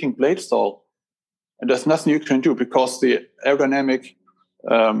retreating blade stall. And there's nothing you can do because the aerodynamic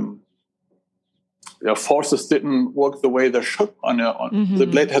forces didn't work the way they should. The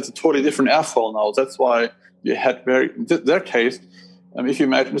blade has a totally different airfoil now. That's why you had their case. If you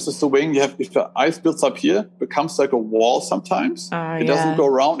imagine this is the wing, if the ice builds up here, it becomes like a wall sometimes. It doesn't go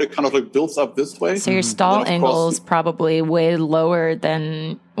around. It kind of like builds up this way. So your stall angle is probably way lower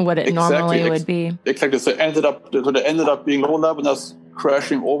than what it normally would be. Exactly. So they ended up being low level and us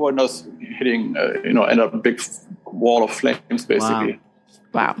crashing over and us hitting, ended up a big wall of flames, basically.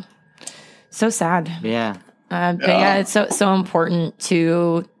 Wow. So sad. Yeah. But it's so important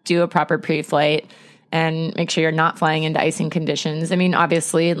to do a proper pre-flight and make sure you're not flying into icing conditions. I mean,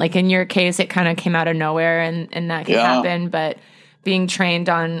 obviously, like in your case, it kind of came out of nowhere and that can happen, but being trained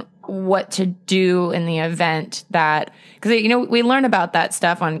on what to do in the event that, because, we learn about that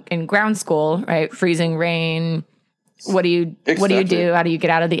stuff in ground school, right? Freezing rain. What do you do? How do you get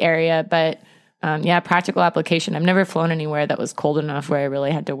out of the area? But practical application. I've never flown anywhere that was cold enough where I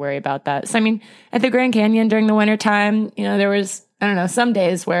really had to worry about that. So, at the Grand Canyon during the wintertime, there was, some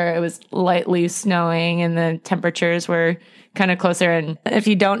days where it was lightly snowing and the temperatures were kind of closer. And if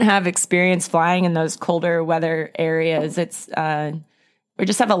you don't have experience flying in those colder weather areas, it's, we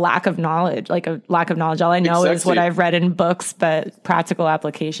just have a lack of knowledge. All I know is what I've read in books, but practical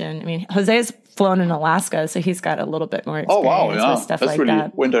application. Jose's flown in Alaska, so he's got a little bit more experience with stuff that's like really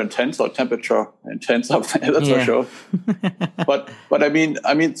that. Winter intense or temperature intense up there, that's for sure. but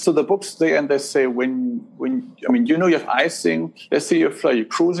so the books they say when you have icing, let's say you're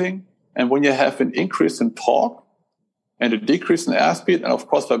cruising, and when you have an increase in torque and a decrease in airspeed, and of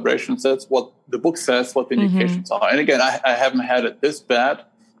course vibrations, that's what the book says, what the indications are. And again, I haven't had it this bad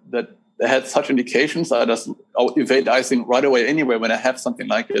that I had such indications. I'll evade icing right away anyway when I have something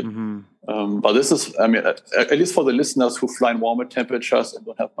like it. But this is, at least for the listeners who fly in warmer temperatures and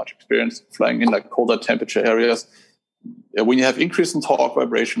don't have much experience flying in like colder temperature areas, when you have increase in torque,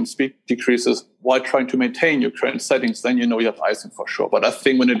 vibration, speed decreases while trying to maintain your current settings, then you have icing for sure. But I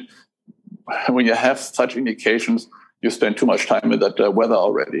think when you have such indications, you spend too much time in that weather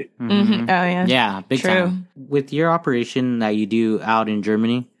already. Oh, yeah. Yeah, big time. With your operation that you do out in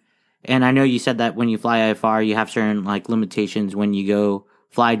Germany, and I know you said that when you fly IFR, you have certain like limitations when you go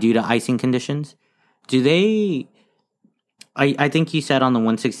fly due to icing conditions. Do they? I think you said on the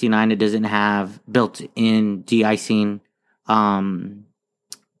 169 it doesn't have built-in de-icing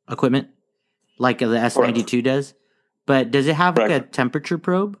equipment like the S92 does. But does it have like a temperature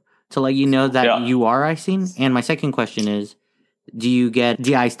probe to let you know that you are icing? And my second question is, do you get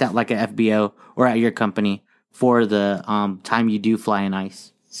de-iced at like a FBO or at your company for the time you do fly in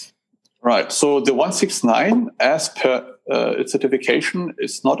ice? Right. So the 169, as per its certification,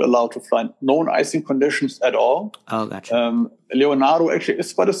 is not allowed to fly known icing conditions at all. Oh, gotcha. Leonardo actually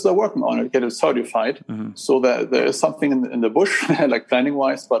is, but it's still working on it, get it certified. So there is something in the bush, like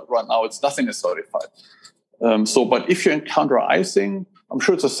planning-wise, but right now nothing is certified. But if you encounter icing, I'm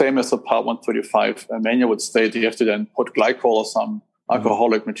sure it's the same as the Part 135 manual would state. You have to then put glycol or some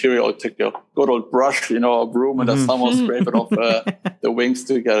alcoholic material, take your good old brush, a broom, and someone scrape it off the wings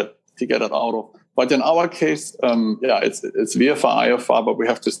to get it out of. But in our case, it's VFR, IFR, but we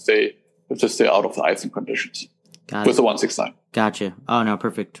have to stay out of the icing conditions with the 169. Gotcha. Oh no,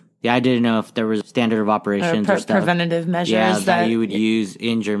 perfect. Yeah, I didn't know if there was standard of operations or stuff. Preventative measures that you would use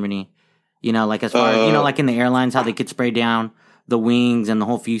in Germany. Like as far as, like in the airlines, how they could spray down the wings and the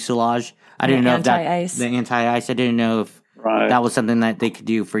whole fuselage. I didn't know if the anti-ice. I didn't know if that was something that they could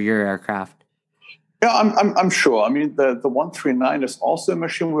do for your aircraft. Yeah, I'm sure. I mean, the 139 is also a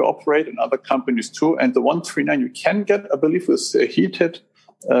machine we operate in other companies too. And the 139 you can get, I believe, with heated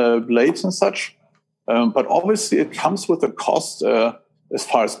blades and such. But obviously it comes with a cost as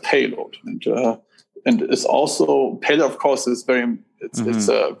far as payload. And it's also, payload, of course, is it's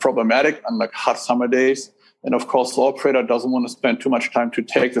problematic on like hot summer days. And of course, the operator doesn't want to spend too much time to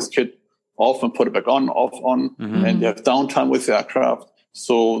take this kit off and put it back on, and you have downtime with the aircraft.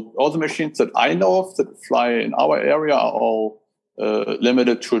 So all the machines that I know of that fly in our area are all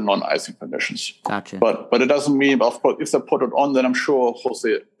limited to non-icing conditions. Gotcha. But it doesn't mean, of course, if they put it on, then I'm sure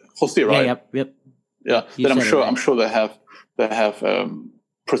Jose, right? Yep. Yeah, then I'm sure they have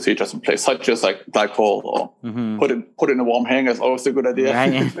procedures in place, such as like glycol or put it in a warm hangar is always a good idea.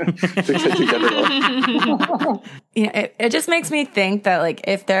 Right. to get it on. It just makes me think that like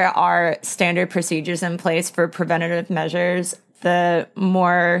if there are standard procedures in place for preventative measures, the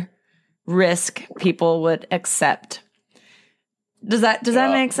more risk people would accept. Does that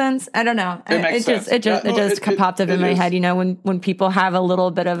make sense? I don't know. It just popped up in my head. When people have a little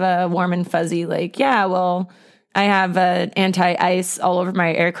bit of a warm and fuzzy, like, I have an anti-ice all over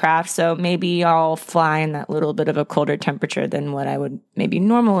my aircraft, so maybe I'll fly in that little bit of a colder temperature than what I would maybe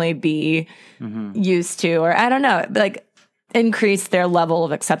normally be used to, or I don't know, like increase their level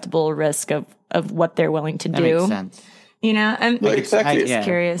of acceptable risk of what they're willing to do. Makes sense. I'm exactly. just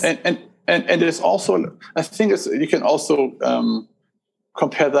curious. And it's also, I think you can also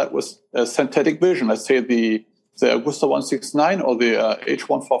compare that with synthetic vision. Let's say the Agusta 169 or the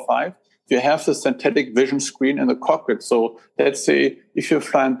H145. You have the synthetic vision screen in the cockpit. So let's say if you're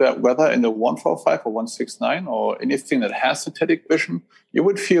flying bad weather in the 145 or 169 or anything that has synthetic vision, you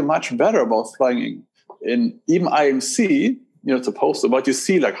would feel much better about flying in even IMC, supposed to, but you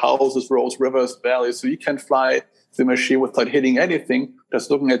see like houses, roads, rivers, valleys, so you can fly the machine without hitting anything, just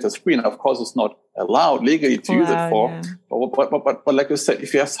looking at the screen. Of course, it's not allowed legally to use it for. Yeah. But like I said,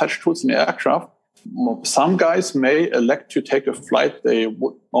 if you have such tools in the aircraft, some guys may elect to take a flight they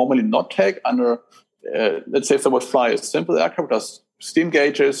would normally not take under, let's say if they would fly a simple aircraft, does steam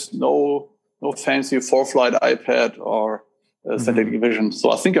gauges, no fancy for-flight iPad or synthetic vision.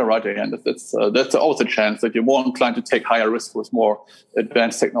 So I think you're right again. That's always a chance that you're more inclined to take higher risk with more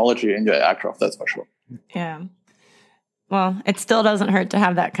advanced technology in your aircraft, that's for sure. Yeah. Well, it still doesn't hurt to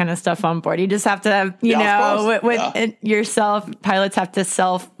have that kind of stuff on board. You just have to have, yourself, pilots have to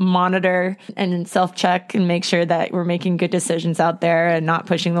self-monitor and self-check and make sure that we're making good decisions out there and not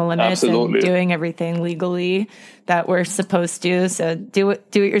pushing the limits and doing everything legally that we're supposed to. So do what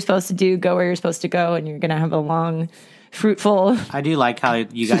you're supposed to do, go where you're supposed to go, and you're going to have a long, fruitful. I do like how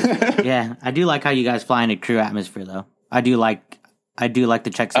you guys, I do like how you guys fly in a crew atmosphere, though. I do like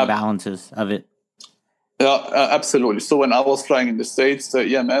the checks and balances of it. Yeah, absolutely. So when I was flying in the States, the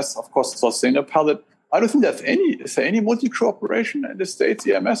EMS, of course, it was single pilot. I don't think is there any multi-crew operation in the States,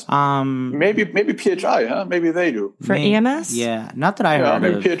 EMS? Maybe PHI, huh? Maybe they do. For EMS? Yeah, not that I heard of.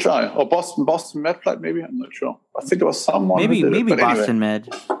 Maybe PHI. Or Boston Med Flight, maybe? I'm not sure. I think it was someone. Maybe Boston Med.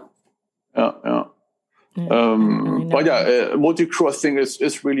 Yeah. But multi-crew, I think,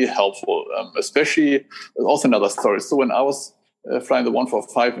 is really helpful, especially, also another story. So when I was flying the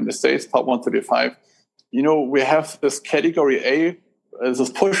 145 in the States, Part 135, we have this category A, this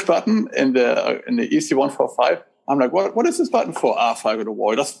push button in the EC145. I'm like, what is this button for? Fly with a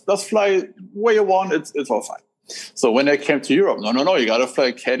wall. Just fly where you want. It's all fine. So when I came to Europe, no, you got to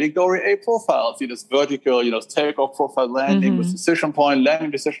fly category A profile. See this vertical, takeoff profile, landing with decision point,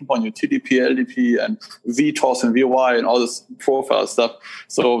 landing decision point, your TDP, LDP, and VTOS and VY and all this profile stuff.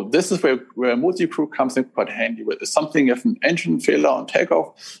 So this is where multi-crew comes in quite handy with. If something, if an engine failure on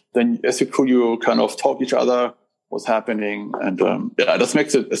takeoff, then as a crew, you kind of talk each other what's happening. And this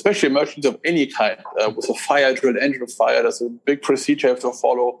makes it, especially emergency of any kind, with a fire drill, engine of fire, there's a big procedure you have to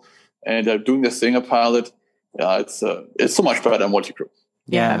follow. And doing this single pilot, it's so much better than multi-crew.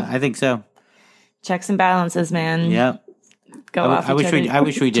 Yeah, I think so. Checks and balances, man. Yeah. I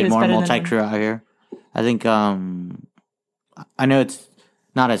wish we did more multi-crew out here. I think I know it's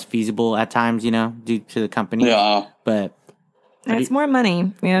not as feasible at times, due to the company. Yeah. But it's more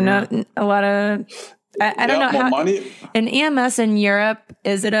money. Not a lot of I don't know how money. in EMS in Europe,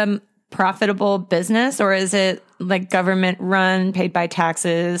 is it a profitable business, or is it like government run, paid by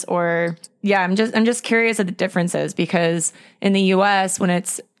taxes? Or I'm just curious of the differences, because in the US, when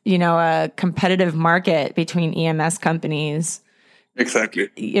it's, a competitive market between EMS companies, exactly,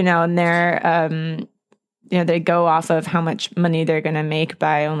 and they're they go off of how much money they're going to make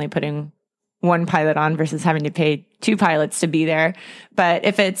by only putting one pilot on versus having to pay two pilots to be there. But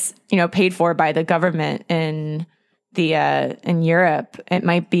if it's, paid for by the government in Europe, it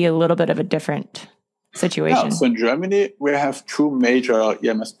might be a little bit of a different situation. Yeah, so in Germany, we have two major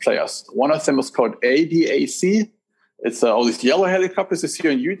EMS players. One of them is called ADAC. It's all these yellow helicopters you see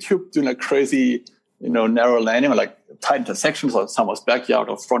on YouTube doing a crazy, narrow landing or like tight intersections or someone's backyard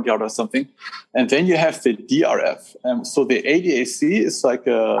or front yard or something. And then you have the DRF. So the ADAC is like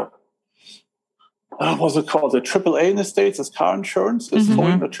what's it called? The AAA in the States is car insurance. It's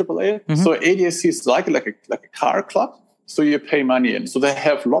called the AAA. Mm-hmm. So ADAC is like a car club. So you pay money in. So they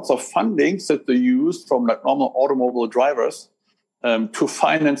have lots of fundings that they use from like normal automobile drivers to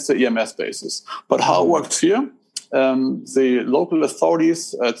finance the EMS bases. But how it works here, the local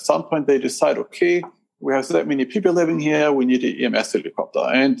authorities, at some point they decide, okay, we have that many people living here, we need an EMS helicopter,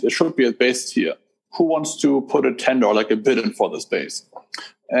 and it should be a base here. Who wants to put a tender, like a bid in for this base?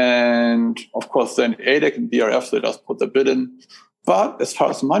 And of course, then ADAC and DRF, they just put the bid in. But as far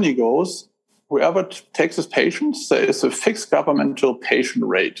as money goes, whoever takes this patient, there is a fixed governmental patient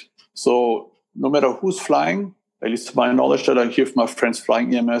rate. So no matter who's flying, at least to my knowledge that I hear from my friends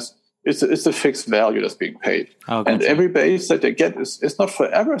flying EMS, it's a fixed value that's being paid. Oh, and every base that they get is not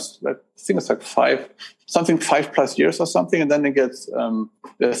forever. I think it's like 5+ years or something. And then they get,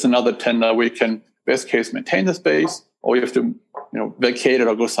 there's another tender where you can, best case, maintain this base, or you have to, vacate it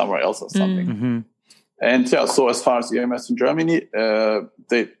or go somewhere else or something. Mm-hmm. And so as far as EMS in Germany,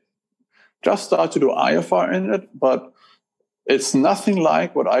 they just start to do IFR in it, but it's nothing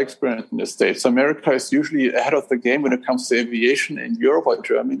like what I experienced in the States. America is usually ahead of the game when it comes to aviation in Europe or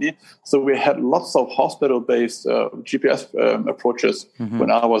Germany. So we had lots of hospital-based GPS approaches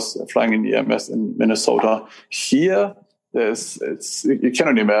when I was flying in EMS in Minnesota. Here, you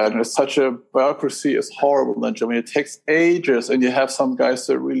cannot imagine. It's such a bureaucracy is horrible in Germany. It takes ages, and you have some guys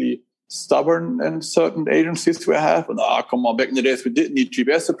that are really stubborn in certain agencies we have. And come on, back in the days we didn't need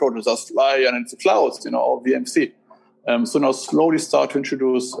GPS approaches, just fly and into the clouds, all VMC. So now slowly start to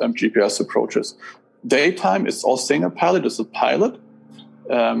introduce GPS approaches. Daytime is all single pilot. It's a pilot.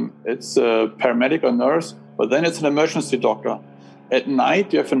 It's a paramedic or nurse, but then it's an emergency doctor. At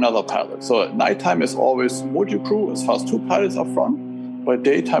night, you have another pilot. So at nighttime is always multi-crew as far as two pilots up front. But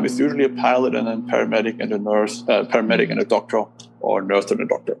daytime is usually a pilot and then paramedic and a nurse, paramedic and a doctor, or nurse and a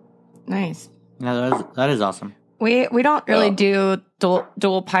doctor. Nice. Yeah, that is awesome. We don't really do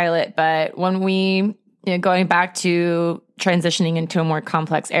dual pilot, but when we, going back to transitioning into a more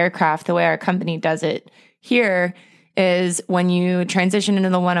complex aircraft, the way our company does it here is when you transition into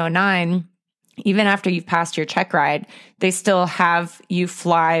the 109, even after you've passed your check ride, they still have you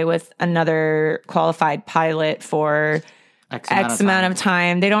fly with another qualified pilot for X amount of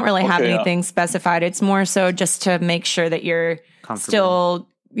time. They don't really have anything specified. It's more so just to make sure that you're still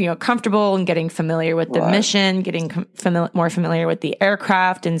comfortable and getting familiar with the mission, getting more familiar with the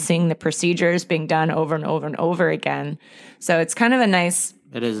aircraft and seeing the procedures being done over and over and over again. So it's kind of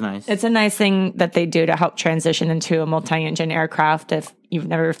it is nice. It's a nice thing that they do to help transition into a multi-engine aircraft if you've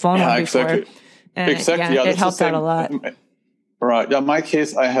never flown one before. Exactly. It helped out a lot. Right. Yeah, in my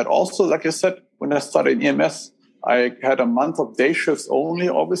case, I had also, like I said, when I started in EMS, I had a month of day shifts only,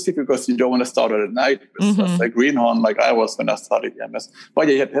 obviously, because you don't want to start it at night. It's just like greenhorn, like I was when I started EMS. But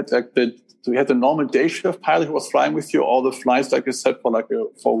you had the normal day shift pilot who was flying with you all the flights, like I said, for like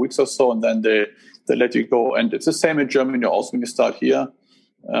 4 weeks or so, and then they let you go. And it's the same in Germany also when you start here.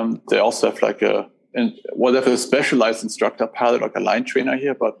 They also have like a specialized instructor pilot, like a line trainer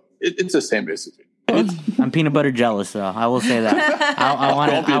here, but it's the same basically. I'm peanut butter jealous, though. I will say that. I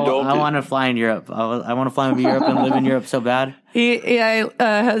want to fly in Europe. I want to fly in Europe and live in Europe so bad.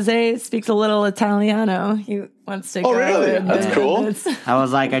 Jose speaks a little Italiano. He wants to go. Oh, really? That's cool. I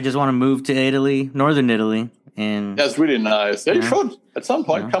was like, I just want to move to Italy, northern Italy. And that's really nice. Yeah, you should. At some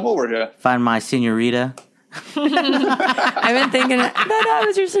point, come over here. Find my senorita. I've been thinking that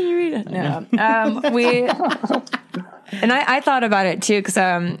was your senorita. No. I thought about it, too, because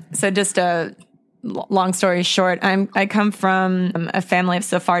so just a long story short, I come from a family of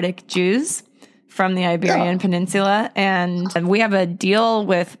Sephardic Jews from the Iberian Peninsula, and we have a deal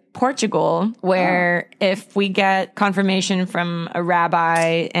with Portugal where if we get confirmation from a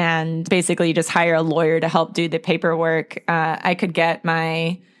rabbi and basically you just hire a lawyer to help do the paperwork, I could get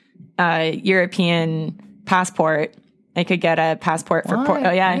my European passport I could get a passport for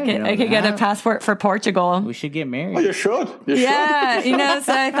I could get a passport for Portugal. We should get married. Oh, you should. Yeah,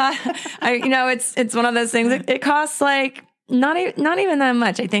 so I thought, it's one of those things. It costs like not even that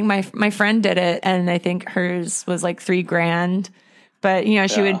much. I think my friend did it, and I think hers was like $3,000. But,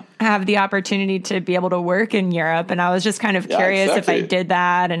 she would have the opportunity to be able to work in Europe. And I was just kind of curious if I did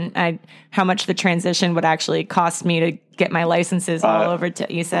that and how much the transition would actually cost me to get my licenses all over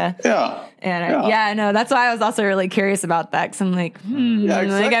to ISA. Yeah. And that's why I was also really curious about that. Cause I'm like,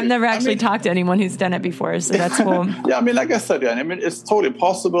 like I've never actually talked to anyone who's done it before. So that's cool. Yeah. I mean, like I said, it's totally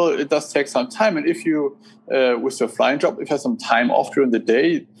possible. It does take some time. And if you, with your flying job, if you have some time off during the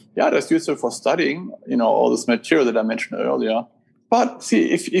day, that's useful for studying, all this material that I mentioned earlier. But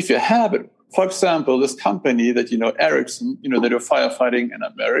see, if you have it, for example, this company that, Ericsson, they do firefighting in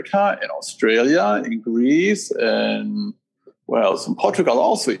America, in Australia, in Greece, and in Portugal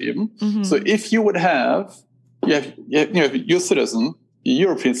also even. Mm-hmm. So if you would have, your citizen,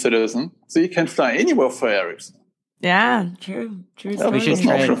 European citizen, so you can fly anywhere for Ericsson. Yeah, true. We should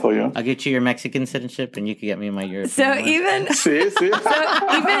try it. For you. I'll get you your Mexican citizenship, and you can get me my European. So even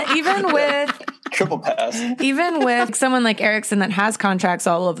with triple pass, even with someone like Ericsson that has contracts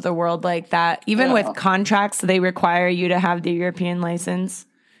all over the world like that, even with contracts, they require you to have the European license.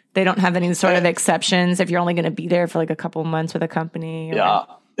 They don't have any sort of exceptions if you're only going to be there for like a couple of months with a company.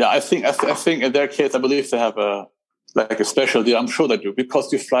 I think in their case, I believe they have a special deal. I'm sure they do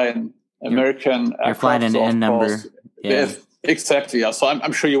because you fly in American. You're flying an N number. Yeah. Exactly. Yeah. So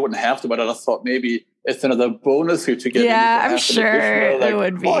I'm sure you wouldn't have to, but I just thought maybe it's another bonus for you to get. Yeah, I'm sure it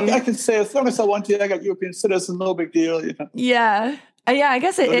would be. I can say as long as I want to, I got European citizen, no big deal. Yeah. I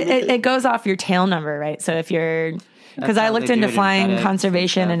guess it goes off your tail number, right? So if you're, because I looked into flying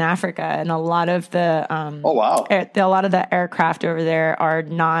conservation in Africa, and a lot of the a lot of the aircraft over there are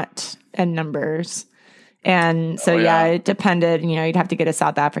not N numbers. And so, it depended, you'd have to get a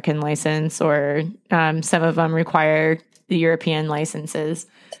South African license or some of them require the European licenses.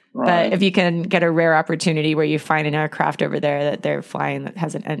 Right. But if you can get a rare opportunity where you find an aircraft over there that they're flying that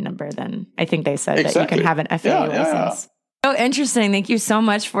has an N number, then I think they said that you can have an FAA license. Oh, interesting. Thank you so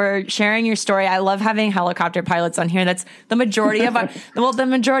much for sharing your story. I love having helicopter pilots on here. That's the majority of the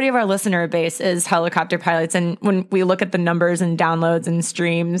majority of our listener base is helicopter pilots. And when we look at the numbers and downloads and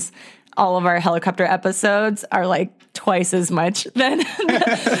streams, all of our helicopter episodes are like twice as much than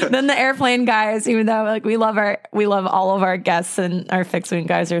the airplane guys, even though we love all of our guests, and our fixed wing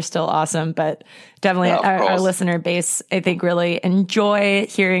guys are still awesome. But definitely our listener base, I think, really enjoy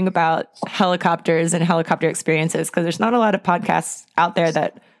hearing about helicopters and helicopter experiences, because there's not a lot of podcasts out there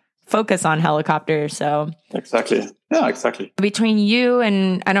that focus on helicopters. So exactly. Yeah, exactly. Between you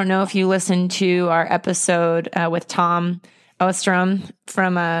and, I don't know if you listened to our episode with Tom Ostrom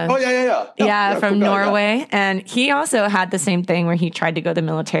from from Norway. And he also had the same thing where he tried to go the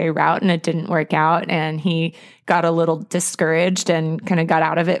military route and it didn't work out, and he got a little discouraged and kind of got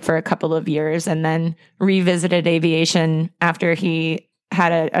out of it for a couple of years, and then revisited aviation after he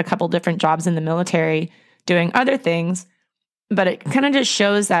had a couple different jobs in the military doing other things. But it kind of just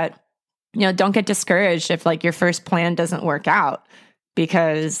shows that, don't get discouraged if your first plan doesn't work out,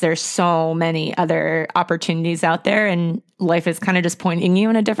 because there's so many other opportunities out there, and life is kind of just pointing you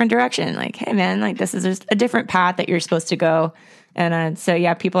in a different direction. Hey man, this is just a different path that you're supposed to go. And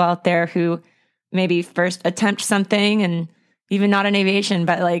people out there who maybe first attempt something, and even not in aviation,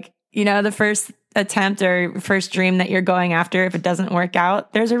 but the first attempt or first dream that you're going after, if it doesn't work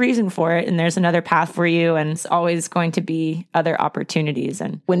out, there's a reason for it, and there's another path for you, and it's always going to be other opportunities,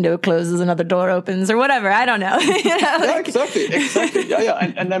 and window closes, another door opens, or whatever. I don't know. Yeah, exactly.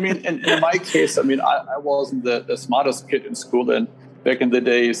 Yeah. And I mean, in my case, I wasn't the smartest kid in school, and back in the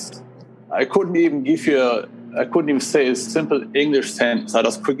days, I couldn't even say a simple English sentence. I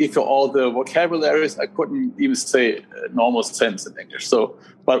just could give you all the vocabularies. I couldn't even say a normal sentence in English. So,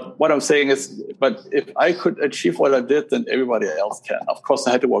 but what I'm saying is, but if I could achieve what I did, then everybody else can. Of course,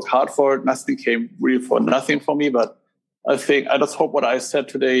 I had to work hard for it. Nothing came really for nothing for me. But I just hope what I said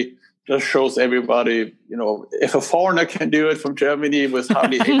today just shows everybody, if a foreigner can do it from Germany with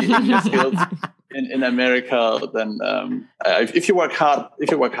hardly any English skills in America, then if you work hard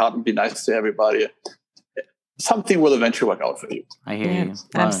and be nice to everybody, something will eventually work out for you. I hear you.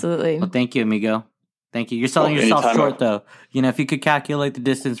 Absolutely. Well, thank you, amigo. Thank you. You're selling yourself short, though. If you could calculate the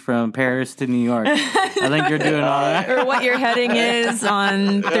distance from Paris to New York, I think you're doing all right. Or what your heading is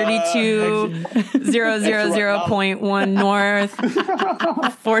on 32,000.1 north,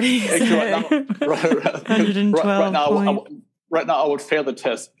 46. Right now, right now I would fail the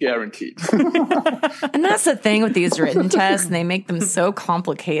test, guaranteed. And that's the thing with these written tests, and they make them so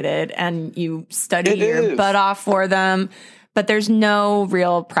complicated, and you study your butt off for them. But there's no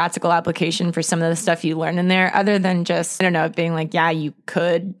real practical application for some of the stuff you learn in there, other than just, I don't know, being like, yeah, you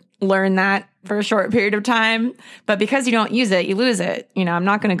could learn that for a short period of time. But because you don't use it, you lose it. You know, I'm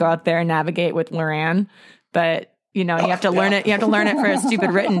not going to go out there and navigate with Loran, but you know, you have to learn it. You have to learn it for a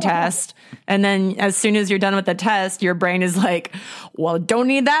stupid written test. And then as soon as you're done with the test, your brain is like, well, don't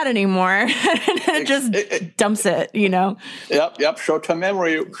need that anymore. And it just dumps it, you know? Yep. Short-term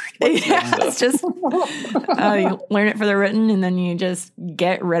memory. Yeah, it's just, you learn it for the written and then you just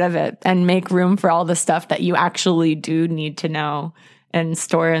get rid of it and make room for all the stuff that you actually do need to know and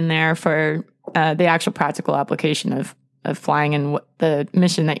store in there for the actual practical application of flying and the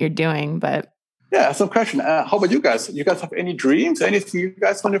mission that you're doing. But yeah, so question. How about you guys? You guys have any dreams? Anything you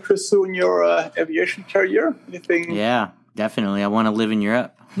guys want to pursue in your aviation career? Anything? Yeah, definitely. I want to live in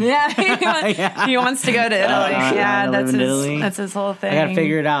Europe. Yeah, he wants to go to Italy. That's his whole thing. I got to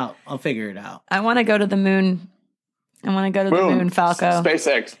figure it out. I'll figure it out. I want to go to the moon. I want to go to the moon, Falco.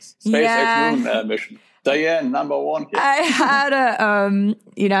 SpaceX moon mission. Diane, number one. Here. I had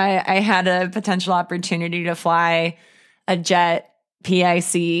I had a potential opportunity to fly a jet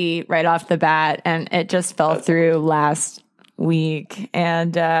PIC right off the bat, and it just fell through last week.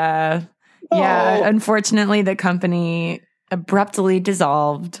 And unfortunately, the company abruptly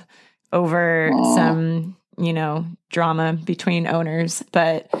dissolved over some, drama between owners.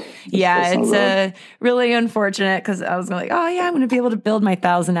 But it's really unfortunate because I was like, I'm going to be able to build my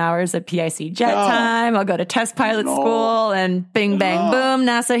 1,000 hours of PIC jet time. I'll go to test pilot school, and bing, bang, boom,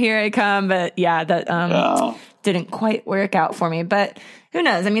 NASA, here I come. But didn't quite work out for me. But who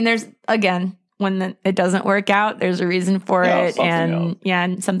knows? I mean, there's, again, when it doesn't work out, there's a reason for it.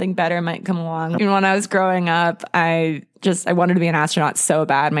 And something better might come along. Even when I was growing up, I wanted to be an astronaut so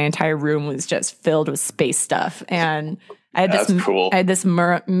bad. My entire room was just filled with space stuff. And I had this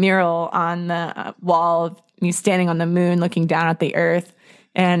mural on the wall of me standing on the moon, looking down at the Earth.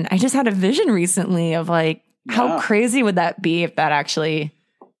 And I just had a vision recently of like, how crazy would that be if that actually,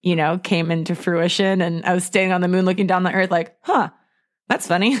 came into fruition? And I was standing on the moon, looking down the Earth like, that's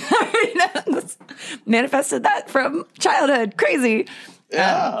funny. Manifested that from childhood. Crazy.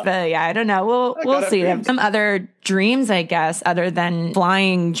 Yeah. I don't know. We'll see. Some other dreams, I guess, other than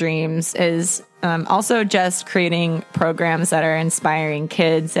flying dreams, is also just creating programs that are inspiring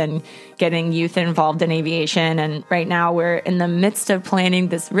kids and getting youth involved in aviation. And right now we're in the midst of planning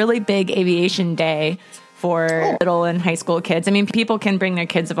this really big aviation day for middle and high school kids. I mean, people can bring their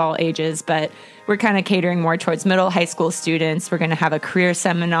kids of all ages, but we're kind of catering more towards middle, high school students. We're going to have a career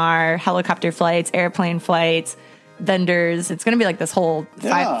seminar, helicopter flights, airplane flights, vendors. It's going to be like this whole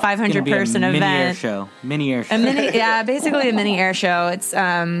 500-person event. Mini air show. Basically a mini air show. It's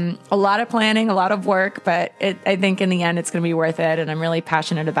a lot of planning, a lot of work, but I think in the end it's going to be worth it. And I'm really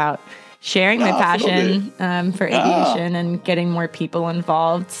passionate about sharing my passion for aviation and getting more people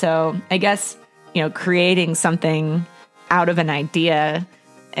involved. So I guess, creating something out of an idea,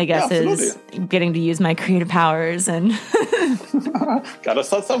 I guess, is getting to use my creative powers and gotta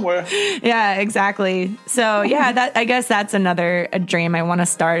start somewhere. Yeah, exactly. So I guess that's a dream. I want to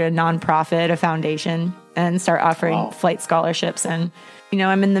start a nonprofit, a foundation, and start offering flight scholarships. And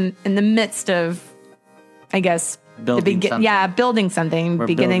I'm in the midst of, I guess, building something,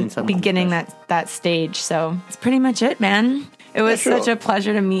 beginning that stage. So it's pretty much it, man. It was such a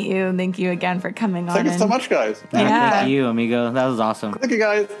pleasure to meet you. Thank you again for coming on. Thank you so much, guys. Thank you, amigo. That was awesome. Thank you,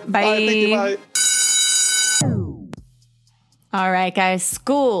 guys. Bye. Thank you, bye. All right, guys.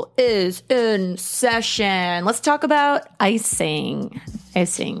 School is in session. Let's talk about icing.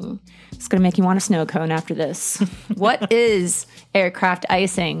 It's going to make you want a snow cone after this. What is aircraft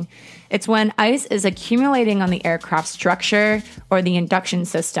icing? It's when ice is accumulating on the aircraft structure or the induction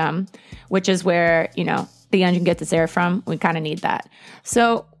system, which is where, the engine gets its air from. We kind of need that.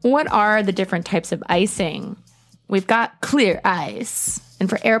 So what are the different types of icing? We've got clear ice. And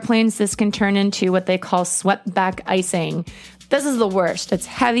for airplanes, this can turn into what they call swept back icing. This is the worst. It's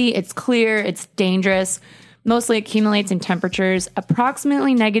heavy, it's clear, it's dangerous. Mostly accumulates in temperatures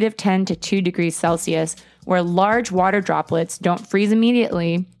approximately -10 to 2 degrees Celsius, where large water droplets don't freeze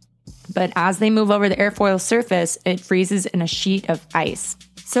immediately, but as they move over the airfoil surface, it freezes in a sheet of ice.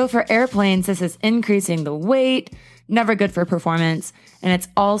 So for airplanes, this is increasing the weight, never good for performance, and it's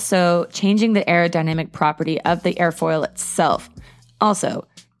also changing the aerodynamic property of the airfoil itself. Also,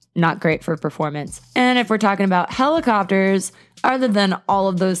 not great for performance. And if we're talking about helicopters, other than all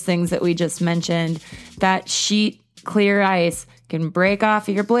of those things that we just mentioned, that sheet clear ice can break off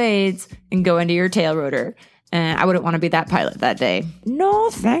your blades and go into your tail rotor. And I wouldn't want to be that pilot that day. No,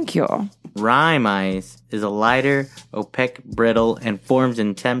 thank you. Rime ice is a lighter, opaque, brittle, and forms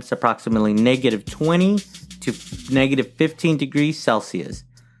in temps approximately -20 to -15 degrees Celsius.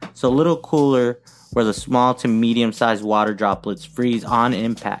 So a little cooler where the small to medium-sized water droplets freeze on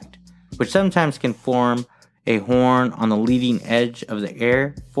impact, which sometimes can form a horn on the leading edge of the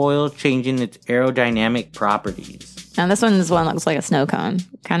airfoil, changing its aerodynamic properties. Now this one looks like a snow cone.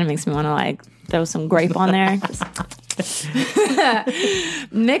 Kind of makes me want to throw some grape on there.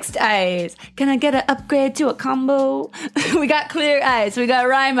 Mixed ice. Can I get an upgrade to a combo? We got clear ice, we got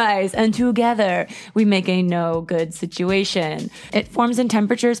rime ice, and together we make a no good situation. It forms in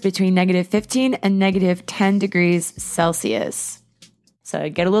temperatures between -15 and -10 degrees Celsius. So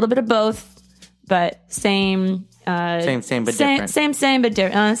get a little bit of both, but same but different. Same but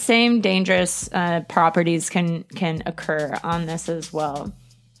different. Same dangerous properties can occur on this as well.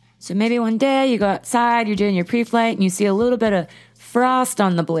 So maybe one day you go outside, you're doing your pre-flight, and you see a little bit of frost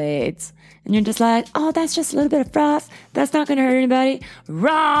on the blades. And you're just like, oh, that's just a little bit of frost. That's not going to hurt anybody.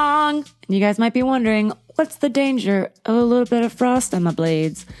 Wrong! And you guys might be wondering, what's the danger of a little bit of frost on the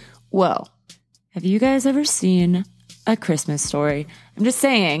blades? Well, have you guys ever seen A Christmas Story? I'm just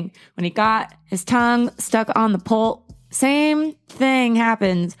saying, when he got his tongue stuck on the pole, same thing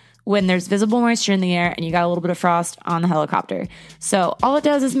happens when there's visible moisture in the air and you got a little bit of frost on the helicopter. So all it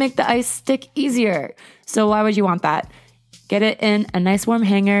does is make the ice stick easier. So why would you want that? Get it in a nice warm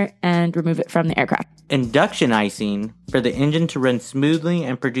hanger and remove it from the aircraft. Induction icing, for the engine to run smoothly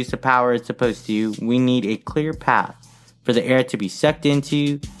and produce the power it's supposed to, we need a clear path for the air to be sucked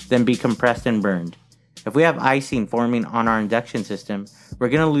into, then be compressed and burned. If we have icing forming on our induction system, we're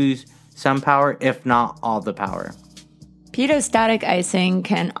going to lose some power, if not all the power. Pitot-static icing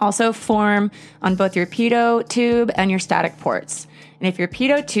can also form on both your pitot tube and your static ports. And if your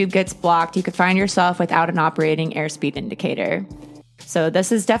pitot tube gets blocked, you could find yourself without an operating airspeed indicator. So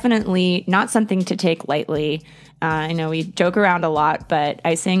this is definitely not something to take lightly. I know we joke around a lot, but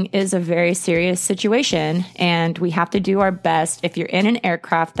icing is a very serious situation, and we have to do our best. If you're in an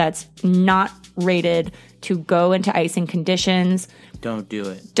aircraft that's not rated to go into icing conditions, don't do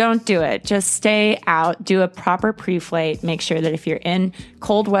it. Don't do it. Just stay out. Do a proper pre-flight. Make sure that if you're in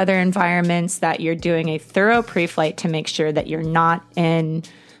cold weather environments that you're doing a thorough pre-flight to make sure that you're not in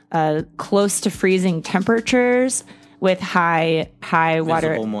close to freezing temperatures with high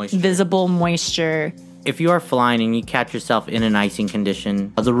water, visible moisture. If you are flying and you catch yourself in an icing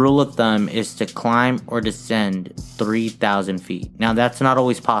condition, the rule of thumb is to climb or descend 3,000 feet. Now, that's not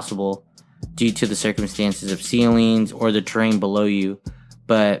always possible due to the circumstances of ceilings or the terrain below you.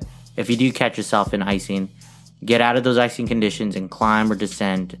 But if you do catch yourself in icing, get out of those icing conditions and climb or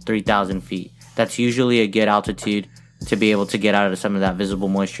descend 3,000 feet. That's usually a good altitude to be able to get out of some of that visible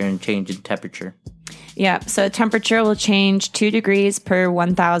moisture and change in temperature. Yeah, so temperature will change 2 degrees per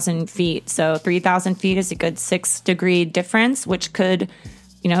 1,000 feet. So 3,000 feet is a good 6-degree difference, which could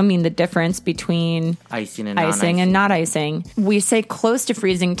mean the difference between icing and not icing. We say close to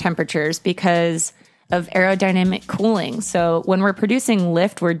freezing temperatures because of aerodynamic cooling. So when we're producing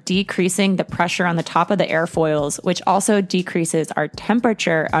lift, we're decreasing the pressure on the top of the airfoils, which also decreases our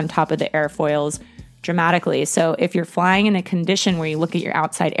temperature on top of the airfoils dramatically. So if you're flying in a condition where you look at your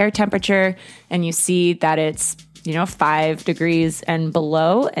outside air temperature and you see that it's 5 degrees and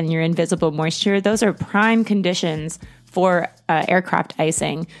below and you're in visible moisture, those are prime conditions for aircraft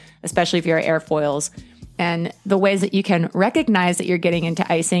icing, especially if you're airfoils. And the ways that you can recognize that you're getting into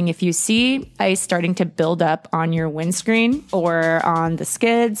icing, if you see ice starting to build up on your windscreen or on the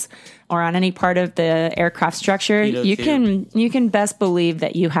skids or on any part of the aircraft structure, you can best believe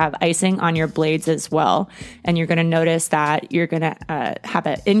that you have icing on your blades as well. And you're going to notice that you're going to have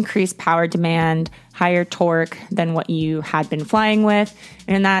an increased power demand, higher torque than what you had been flying with.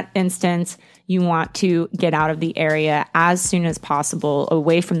 And in that instance, you want to get out of the area as soon as possible,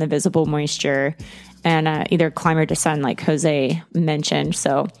 away from the visible moisture, and either climb or descend, like Jose mentioned.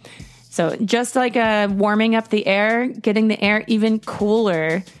 So just like warming up the air, getting the air even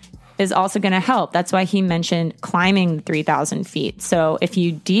cooler is also going to help. That's why he mentioned climbing 3,000 feet. So if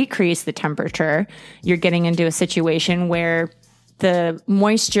you decrease the temperature, you're getting into a situation where the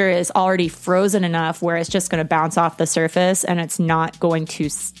moisture is already frozen enough where it's just going to bounce off the surface and it's not going to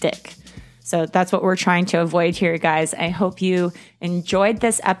stick. So that's what we're trying to avoid here, guys. I hope you enjoyed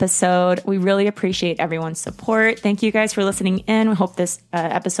this episode. We really appreciate everyone's support. Thank you guys for listening in. We hope this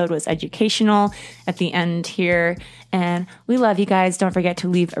episode was educational at the end here. And we love you guys. Don't forget to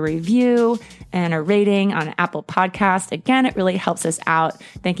leave a review and a rating on Apple Podcast. Again, it really helps us out.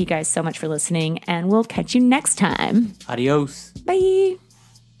 Thank you guys so much for listening, and we'll catch you next time. Adios. Bye.